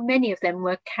so many of them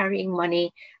were carrying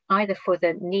money either for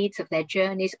the needs of their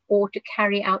journeys or to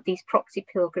carry out these proxy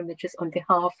pilgrimages on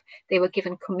behalf. They were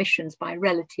given commissions by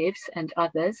relatives and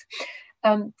others.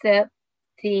 The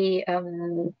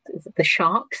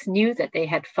sharks knew that they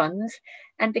had funds,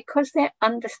 and because their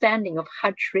understanding of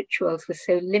Hajj rituals was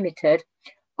so limited,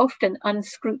 often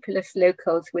unscrupulous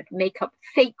locals would make up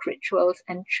fake rituals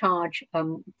and charge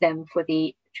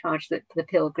the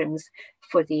pilgrims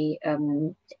for the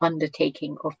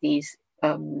undertaking of these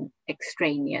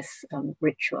extraneous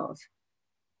rituals.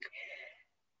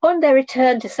 On their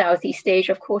return to Southeast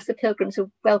Asia, of course, the pilgrims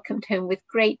were welcomed home with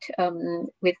great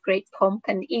pomp,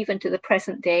 and even to the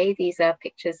present day, these are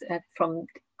pictures from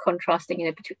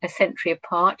contrasting a century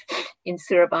apart in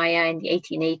Surabaya in the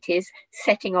 1880s,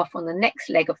 setting off on the next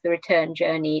leg of the return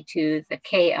journey to the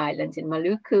K Islands in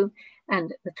Maluku.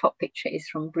 And the top picture is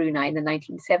from Brunei in the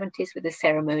 1970s with a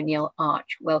ceremonial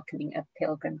arch welcoming a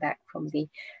pilgrim back from the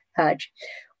Hajj.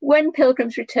 When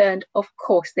pilgrims returned, of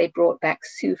course, they brought back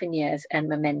souvenirs and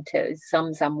mementos.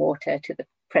 Zamzam water to the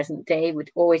present day would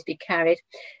always be carried,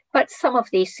 but some of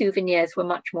these souvenirs were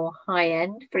much more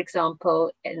high-end. For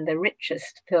example, in the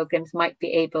richest pilgrims might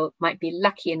be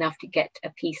lucky enough to get a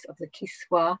piece of the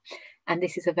kiswa, and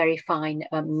this is a very fine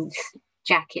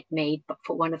jacket made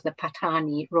for one of the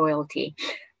Patani royalty,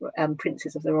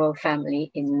 princes of the royal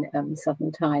family in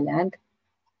southern Thailand.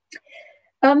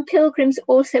 Pilgrims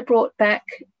also brought back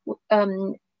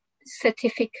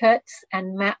certificates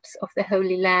and maps of the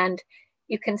Holy Land.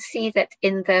 You can see that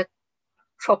in the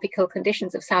tropical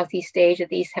conditions of Southeast Asia,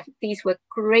 these were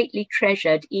greatly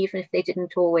treasured, even if they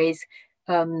didn't always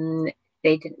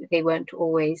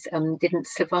didn't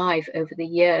survive over the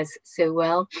years so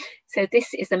well. So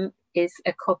this is a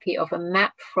copy of a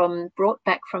map brought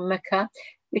back from Mecca,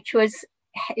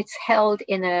 it's held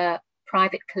in a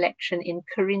private collection in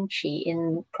Kerinci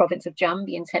in province of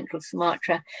Jambi in central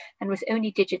Sumatra, and was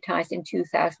only digitized in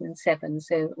 2007.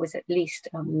 So it was at least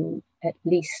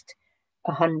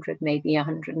 100, maybe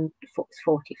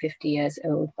 140, 50 years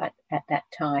old at that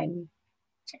time.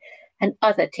 And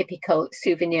other typical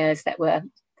souvenirs that were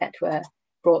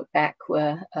brought back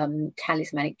were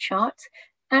talismanic charts,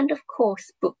 and of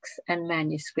course books and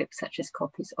manuscripts such as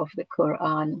copies of the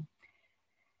Quran.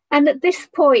 And at this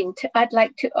point, I'd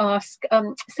like to ask,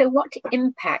 so what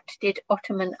impact did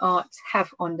Ottoman arts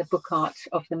have on the book arts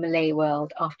of the Malay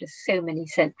world after so many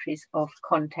centuries of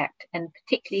contact? And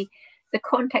particularly, the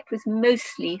contact was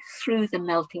mostly through the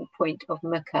melting point of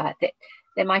Mecca.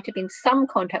 There might have been some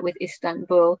contact with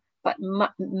Istanbul, but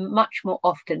much more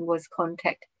often was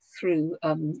contact through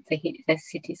the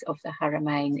cities of the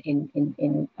Haramain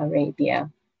in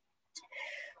Arabia.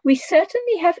 We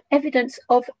certainly have evidence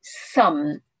of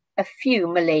a few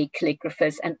Malay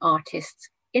calligraphers and artists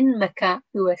in Mecca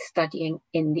who were studying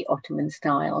in the Ottoman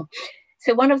style.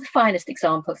 So one of the finest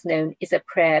examples known is a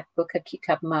prayer book, a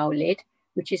Kitab Maulid,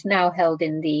 which is now held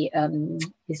in the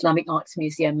Islamic Arts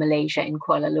Museum, Malaysia, in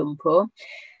Kuala Lumpur.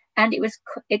 And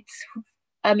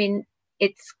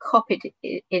it's copied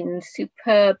in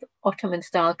superb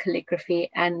Ottoman-style calligraphy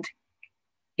and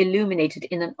illuminated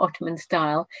in an Ottoman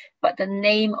style, but the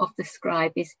name of the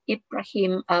scribe is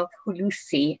Ibrahim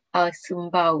al-Hulusi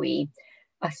al-Sumbawi,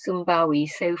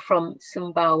 so from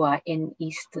Sumbawa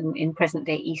in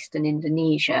present-day Eastern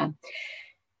Indonesia.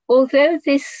 Although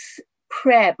this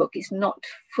prayer book is not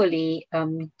fully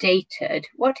dated,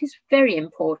 what is very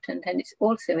important, and it's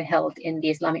also held in the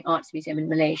Islamic Arts Museum in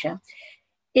Malaysia,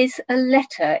 is a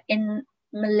letter in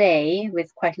Malay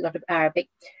with quite a lot of Arabic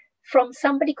from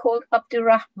somebody called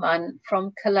Abdurrahman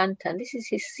from Kelantan. This is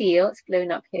his seal, it's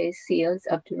blown up here, his seal is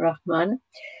Abdurrahman.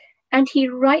 And he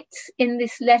writes in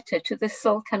this letter to the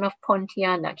Sultan of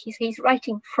Pontianak, he's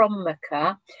writing from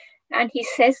Mecca, and he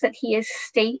says that he is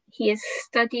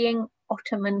studying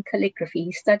Ottoman calligraphy,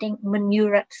 he's studying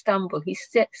Menurat Istanbul, he's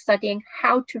studying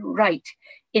how to write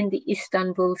in the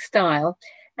Istanbul style,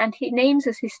 and he names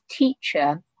as his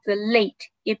teacher the late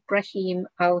Ibrahim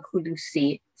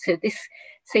al-Hulusi. So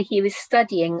he was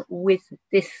studying with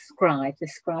this scribe, the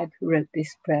scribe who wrote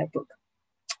this prayer book.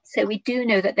 So we do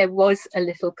know that there was a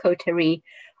little coterie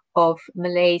of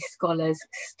Malay scholars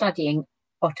studying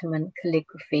Ottoman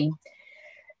calligraphy.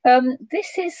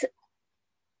 This is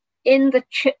in the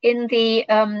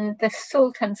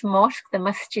Sultan's mosque, the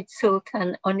Masjid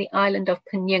Sultan on the island of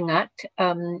Penyengat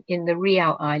in the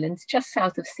Riau Islands, just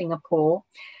south of Singapore.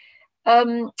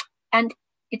 And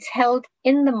it's held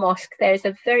in the mosque. There is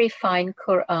a very fine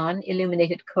Quran,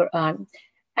 illuminated Quran,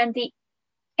 and the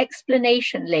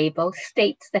explanation label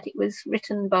states that it was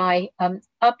written by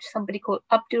somebody called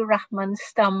Abdurrahman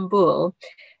Stambul.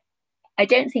 I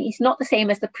don't think he's not the same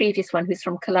as the previous one who's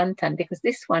from Kelantan, because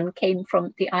this one came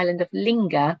from the island of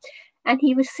Lingga, and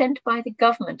he was sent by the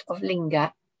government of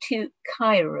Lingga to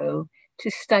Cairo to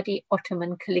study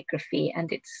Ottoman calligraphy,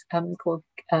 and it's called,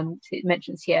 it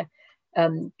mentions here,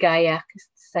 Gaya,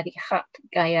 study Khat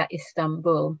Gaya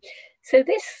Istanbul. So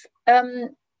this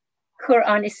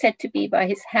Quran is said to be by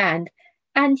his hand,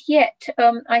 and yet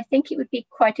I think it would be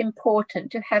quite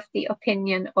important to have the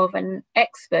opinion of an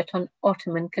expert on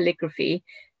Ottoman calligraphy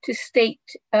to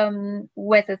state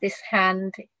whether this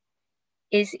hand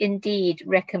is indeed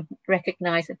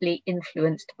recognizably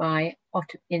influenced by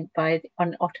an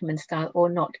Ottoman style or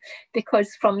not,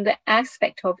 because from the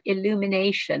aspect of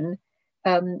illumination,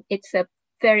 it's a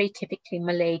very typically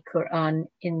Malay Quran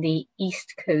in the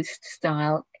East Coast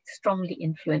style, strongly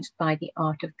influenced by the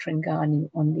art of Trengganu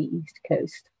on the East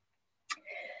Coast.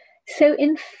 So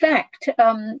in fact,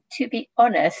 to be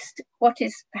honest, what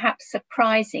is perhaps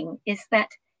surprising is that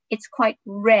it's quite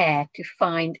rare to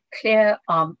find clear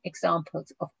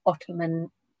examples of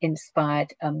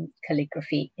Ottoman-inspired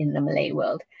calligraphy in the Malay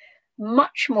world.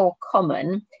 Much more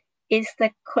common is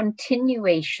the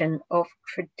continuation of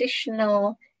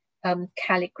traditional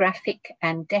calligraphic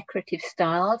and decorative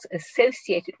styles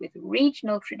associated with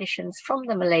regional traditions from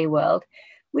the Malay world,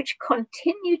 which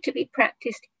continue to be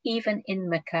practiced even in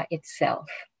Mecca itself.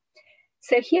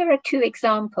 So here are two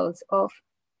examples of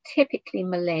typically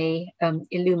Malay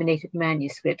illuminated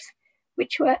manuscripts,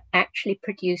 which were actually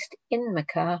produced in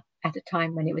Mecca at a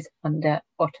time when it was under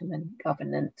Ottoman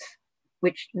governance.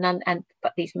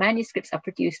 But these manuscripts are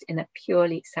produced in a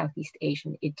purely Southeast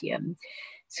Asian idiom.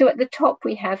 So at the top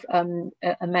we have a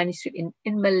manuscript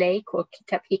in Malay called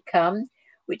Kitab Hikam,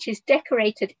 which is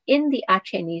decorated in the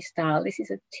Achenese style. This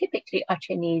is a typically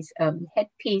Achenese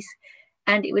headpiece,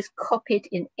 and it was copied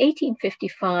in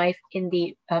 1855 in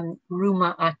the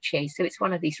Rumah Aceh. So it's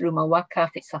one of these Rumah Wakaf,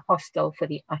 it's a hostel for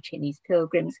the Achenese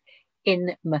pilgrims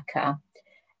in Mecca.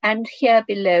 And here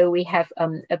below we have a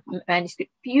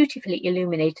manuscript beautifully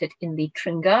illuminated in the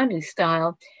Trengganu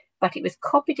style, but it was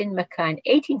copied in Mecca in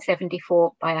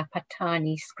 1874 by a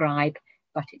Patani scribe,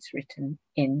 but it's written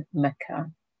in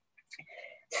Mecca.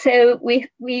 So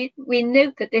we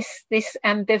note that this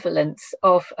ambivalence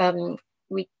of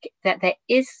that there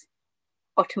is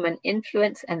Ottoman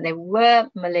influence, and there were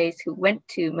Malays who went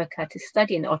to Mecca to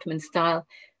study in Ottoman style,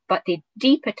 but the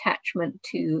deep attachment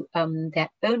to their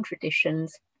own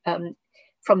traditions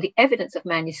from the evidence of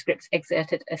manuscripts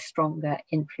exerted a stronger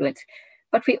influence.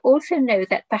 But we also know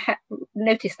that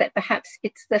notice that perhaps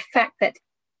it's the fact that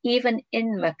even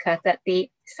in Mecca that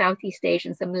the Southeast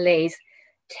Asians, the Malays,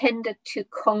 tended to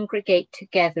congregate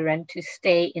together and to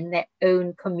stay in their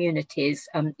own communities,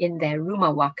 in their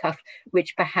Rumah Wakaf,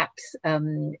 which perhaps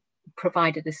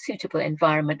provided a suitable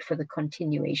environment for the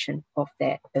continuation of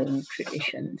their own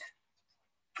traditions.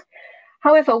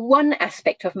 However, one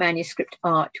aspect of manuscript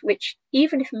art, which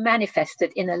even if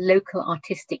manifested in a local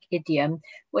artistic idiom,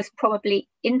 was probably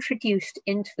introduced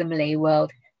into the Malay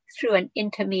world through an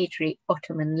intermediary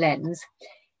Ottoman lens,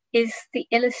 is the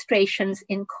illustrations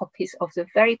in copies of the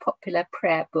very popular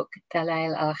prayer book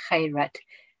Dalail al-Khairat,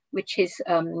 which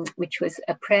was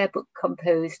a prayer book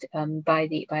composed by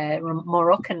a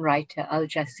Moroccan writer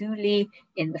Al-Jazuli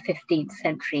in the 15th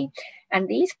century. And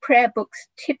these prayer books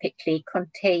typically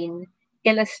contain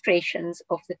illustrations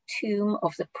of the tomb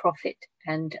of the Prophet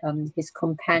and his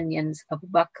companions Abu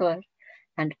Bakr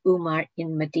and Umar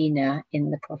in Medina in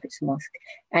the Prophet's mosque.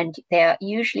 And they are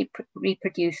usually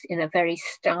reproduced in a very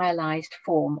stylized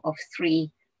form of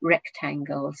 3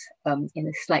 rectangles in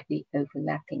a slightly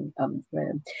overlapping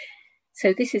row.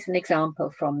 So this is an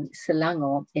example from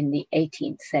Selangor in the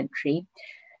 18th century.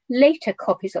 Later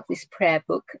copies of this prayer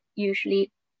book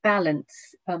usually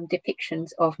balance depictions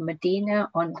of Medina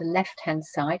on the left-hand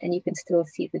side, and you can still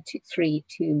see the 3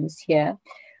 tombs here,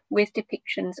 with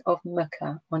depictions of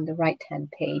Mecca on the right-hand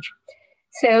page.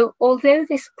 So although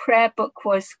this prayer book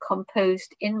was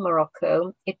composed in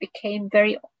Morocco, it became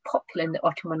very popular in the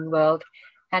Ottoman world,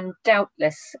 and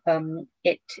doubtless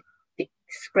it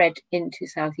spread into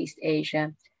Southeast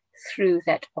Asia through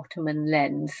that Ottoman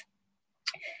lens.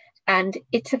 And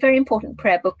it's a very important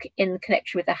prayer book in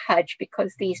connection with the Hajj,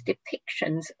 because these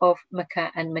depictions of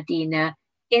Mecca and Medina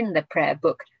in the prayer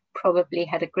book probably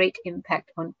had a great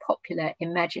impact on popular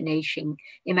imagination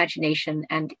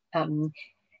and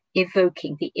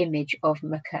evoking the image of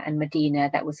Mecca and Medina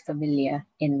that was familiar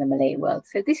in the Malay world.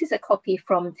 So this is a copy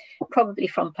probably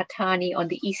from Patani on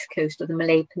the east coast of the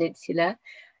Malay Peninsula.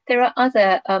 There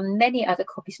are many other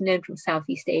copies known from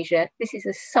Southeast Asia. This is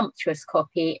a sumptuous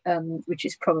copy, which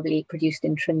is probably produced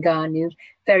in Terengganu,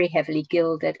 very heavily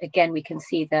gilded. Again, we can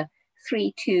see the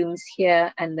 3 tombs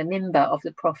here and the mimbar of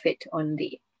the Prophet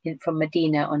from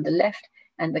Medina on the left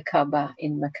and the Kaaba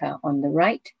in Mecca on the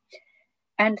right.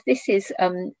 And this is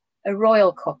a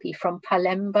royal copy from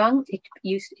Palembang. It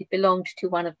belonged to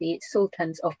one of the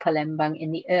sultans of Palembang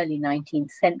in the early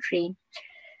 19th century.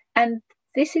 And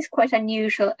this is quite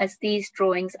unusual, as these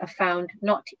drawings are found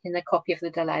not in a copy of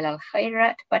the Dalail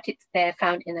al-Khairat, but they're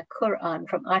found in a Quran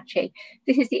from Aceh.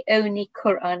 This is the only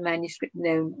Quran manuscript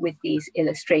known with these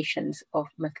illustrations of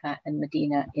Mecca and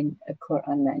Medina in a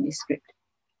Quran manuscript.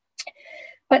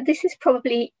 But this is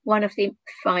probably one of the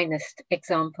finest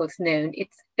examples known. It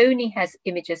only has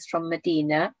images from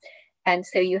Medina. And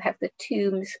so you have the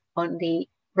tombs on the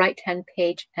right-hand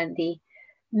page and the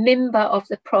mimbar of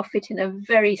the Prophet in a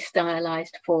very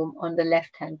stylized form on the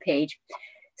left-hand page.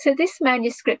 So this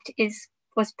manuscript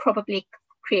was probably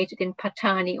created in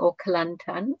Patani or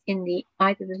Kelantan in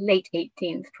either the late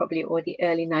 18th probably or the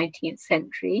early 19th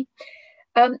century.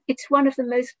 It's one of the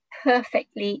most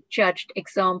perfectly judged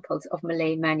examples of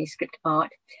Malay manuscript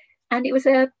art. And it was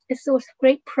a source of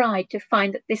great pride to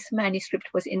find that this manuscript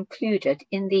was included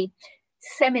in the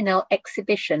seminal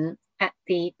exhibition at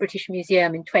the British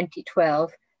Museum in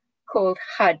 2012 called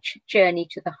Hajj, Journey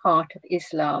to the Heart of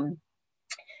Islam.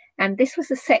 And this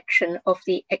was a section of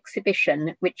the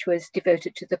exhibition which was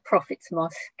devoted to the Prophet's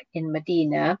Mosque in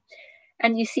Medina.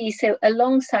 And you see, so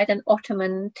alongside an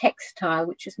Ottoman textile,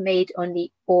 which was made on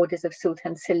the orders of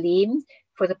Sultan Selim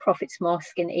for the Prophet's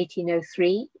Mosque in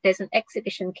 1803, there's an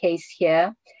exhibition case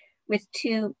here with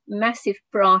 2 massive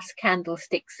brass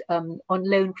candlesticks on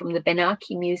loan from the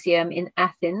Benaki Museum in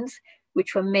Athens,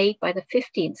 which were made by the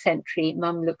 15th century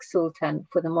Mamluk Sultan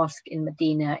for the mosque in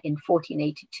Medina in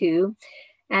 1482.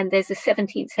 And there's a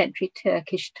 17th century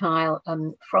Turkish tile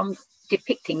from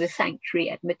depicting the sanctuary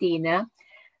at Medina.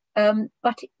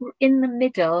 But in the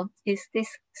middle is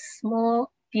this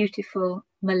small, beautiful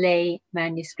Malay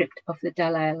manuscript of the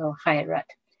Dalail al-Khairat.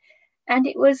 And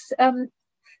it was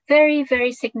very,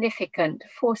 very significant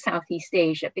for Southeast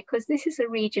Asia, because this is a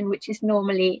region which is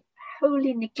normally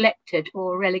wholly neglected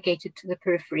or relegated to the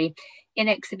periphery in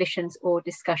exhibitions or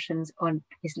discussions on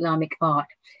Islamic art.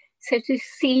 So to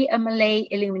see a Malay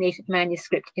illuminated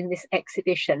manuscript in this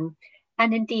exhibition,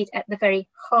 and indeed at the very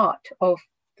heart of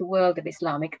the world of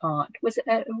Islamic art, was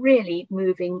a really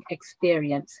moving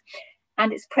experience.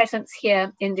 And its presence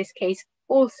here in this case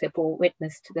also bore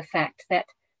witness to the fact that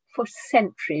for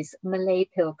centuries, Malay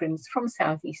pilgrims from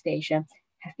Southeast Asia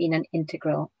have been an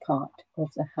integral part of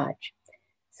the Hajj.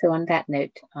 So on that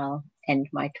note, I'll end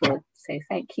my talk. So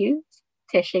thank you.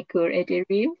 Teşekkür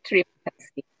ederim. Terima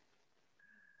kasih.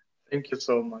 Thank you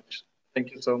so much.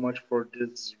 Thank you so much for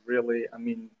this really,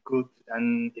 good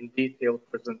and in detail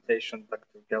presentation,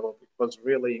 Dr. Gallup. It was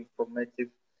really informative.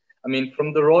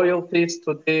 From the royalties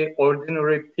to the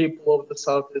ordinary people of the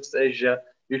Southeast Asia,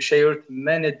 You shared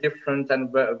many different and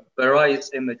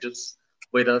various images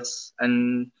with us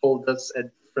and told us a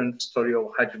different story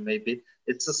of Hajj maybe.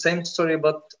 It's the same story,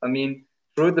 but I mean,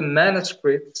 through the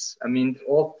manuscripts, I mean, the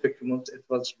old documents, it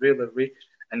was really rich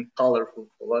and colorful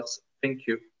for us. Thank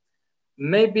you.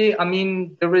 Maybe, I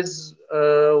mean, there is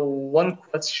one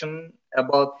question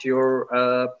about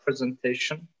your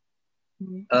presentation.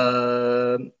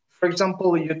 For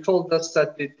example, you told us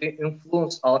that the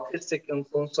influence, artistic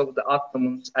influence of the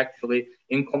Ottomans actually,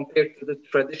 in compared to the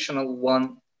traditional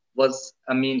one, was,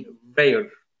 I mean, rare.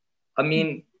 I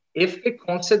mean, if we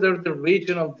consider the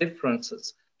regional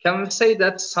differences, can we say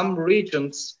that some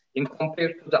regions, in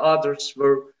compared to the others,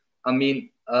 were, I mean,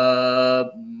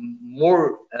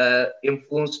 more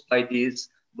influenced by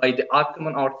the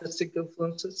Ottoman artistic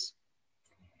influences?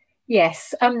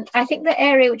 Yes, I think the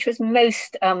area which was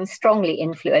most strongly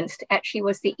influenced actually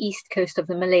was the east coast of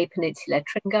the Malay Peninsula.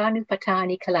 Terengganu,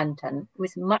 Patani, Kelantan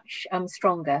was much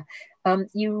stronger.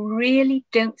 You really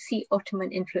don't see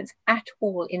Ottoman influence at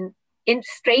all in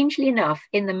strangely enough,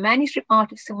 in the manuscript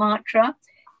art of Sumatra,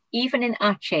 even in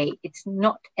Aceh, it's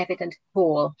not evident at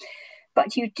all.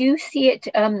 But you do see it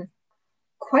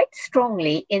quite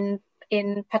strongly in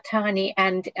Patani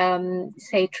and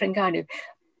say Terengganu,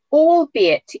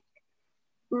 albeit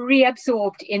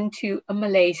reabsorbed into a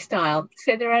Malay style.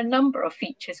 So there are a number of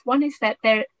features. One is that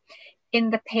they're in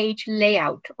the page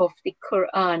layout of the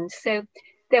Quran. So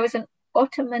there was an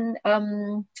Ottoman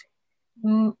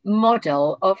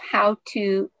model of how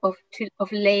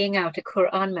of laying out a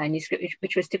Quran manuscript,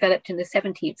 which was developed in the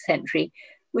 17th century,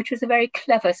 which was a very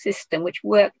clever system, which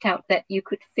worked out that you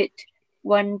could fit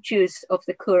one juz of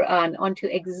the Quran onto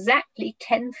exactly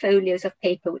 10 folios of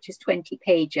paper, which is 20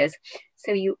 pages.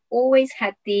 So you always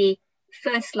had the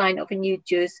first line of a new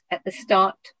juz at the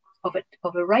start of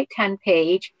a right-hand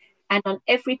page, and on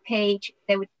every page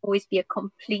there would always be a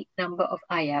complete number of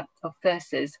ayah, of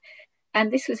verses. And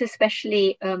this was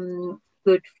especially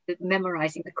good for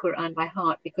memorizing the Quran by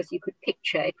heart, because you could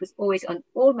picture, it was always on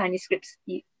all manuscripts,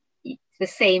 the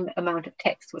same amount of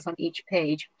text was on each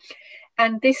page.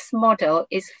 And this model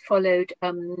is followed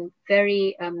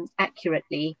very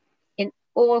accurately in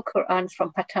all Qurans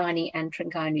from Patani and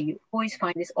Terengganu. You always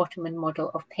find this Ottoman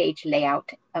model of page layout.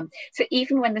 So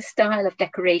even when the style of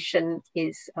decoration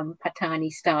is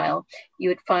Patani style, you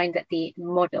would find that the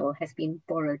model has been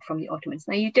borrowed from the Ottomans.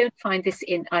 Now, you don't find this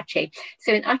in Aceh.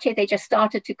 So in Aceh, they just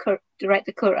started to write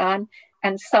the Quran,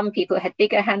 and some people had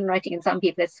bigger handwriting and some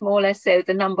people had smaller, so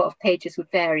the number of pages would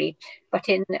vary. But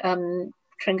in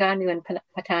Terengganu and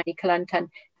Patani, Kelantan,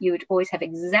 you would always have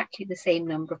exactly the same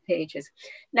number of pages.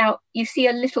 Now, you see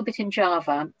a little bit in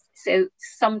Java. So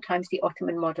sometimes the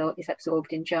Ottoman model is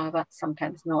absorbed in Java,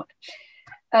 sometimes not.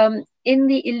 In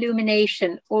the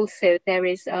illumination also, there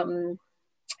is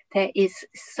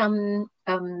some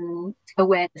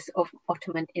awareness of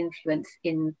Ottoman influence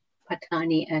in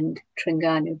Patani and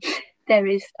Terengganu. There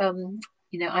is,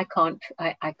 you know, I can't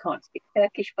speak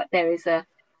Turkish, but there is a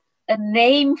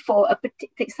name for a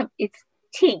particular, it's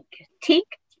TIG,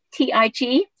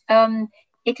 T-I-G.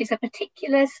 It is a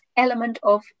particular element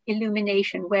of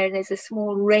illumination where there's a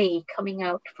small ray coming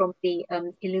out from the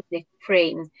illuminated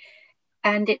frame.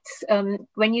 And it's,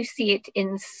 when you see it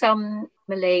in some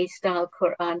Malay style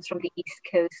Qurans from the East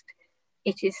Coast,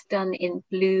 it is done in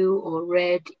blue or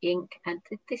red ink. And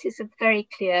this is a very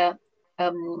clear,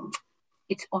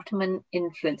 it's Ottoman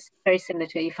influence, very similar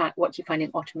to what you find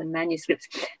in Ottoman manuscripts,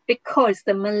 because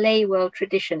the Malay world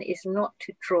tradition is not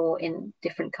to draw in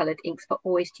different colored inks, but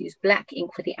always to use black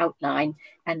ink for the outline,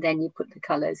 and then you put the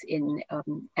colors in,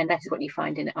 and that is what you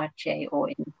find in Aceh or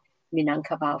in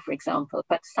Minangkabau, for example.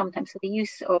 But sometimes the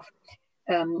use of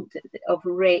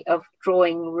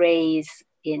drawing rays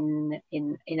in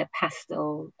a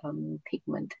pastel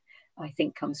pigment, I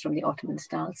think, comes from the Ottoman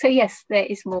style. So yes, there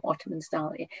is more Ottoman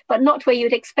style, but not where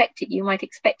you'd expect it. You might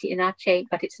expect it in Aceh,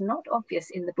 but it's not obvious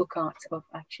in the book arts of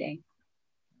Aceh.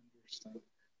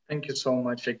 Thank you so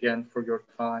much again for your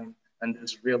time and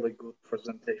this really good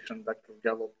presentation, Dr.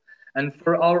 Gallup. And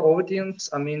for our audience,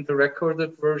 I mean, the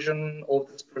recorded version of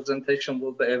this presentation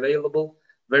will be available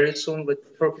very soon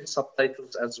with Turkish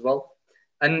subtitles as well.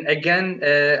 And again,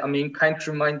 I mean, kind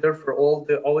reminder for all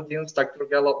the audience, Dr.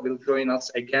 Gallup will join us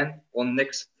again on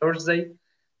next Thursday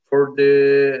for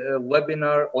the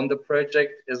webinar on the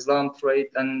project Islam, Trade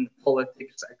and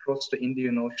Politics Across the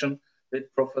Indian Ocean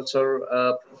with Professor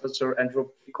Andrew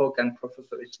Peacock and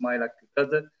Professor Ismail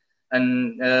Akikade.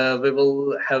 And we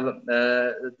will have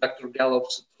Dr.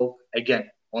 Gallup's talk again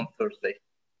on Thursday.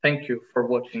 Thank you for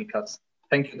watching us.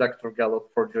 Thank you, Dr. Gallup,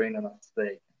 for joining us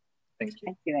today. Thank you.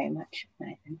 Thank you very much.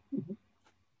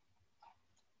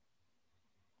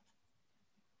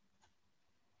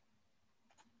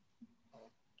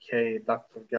 Okay, Dr.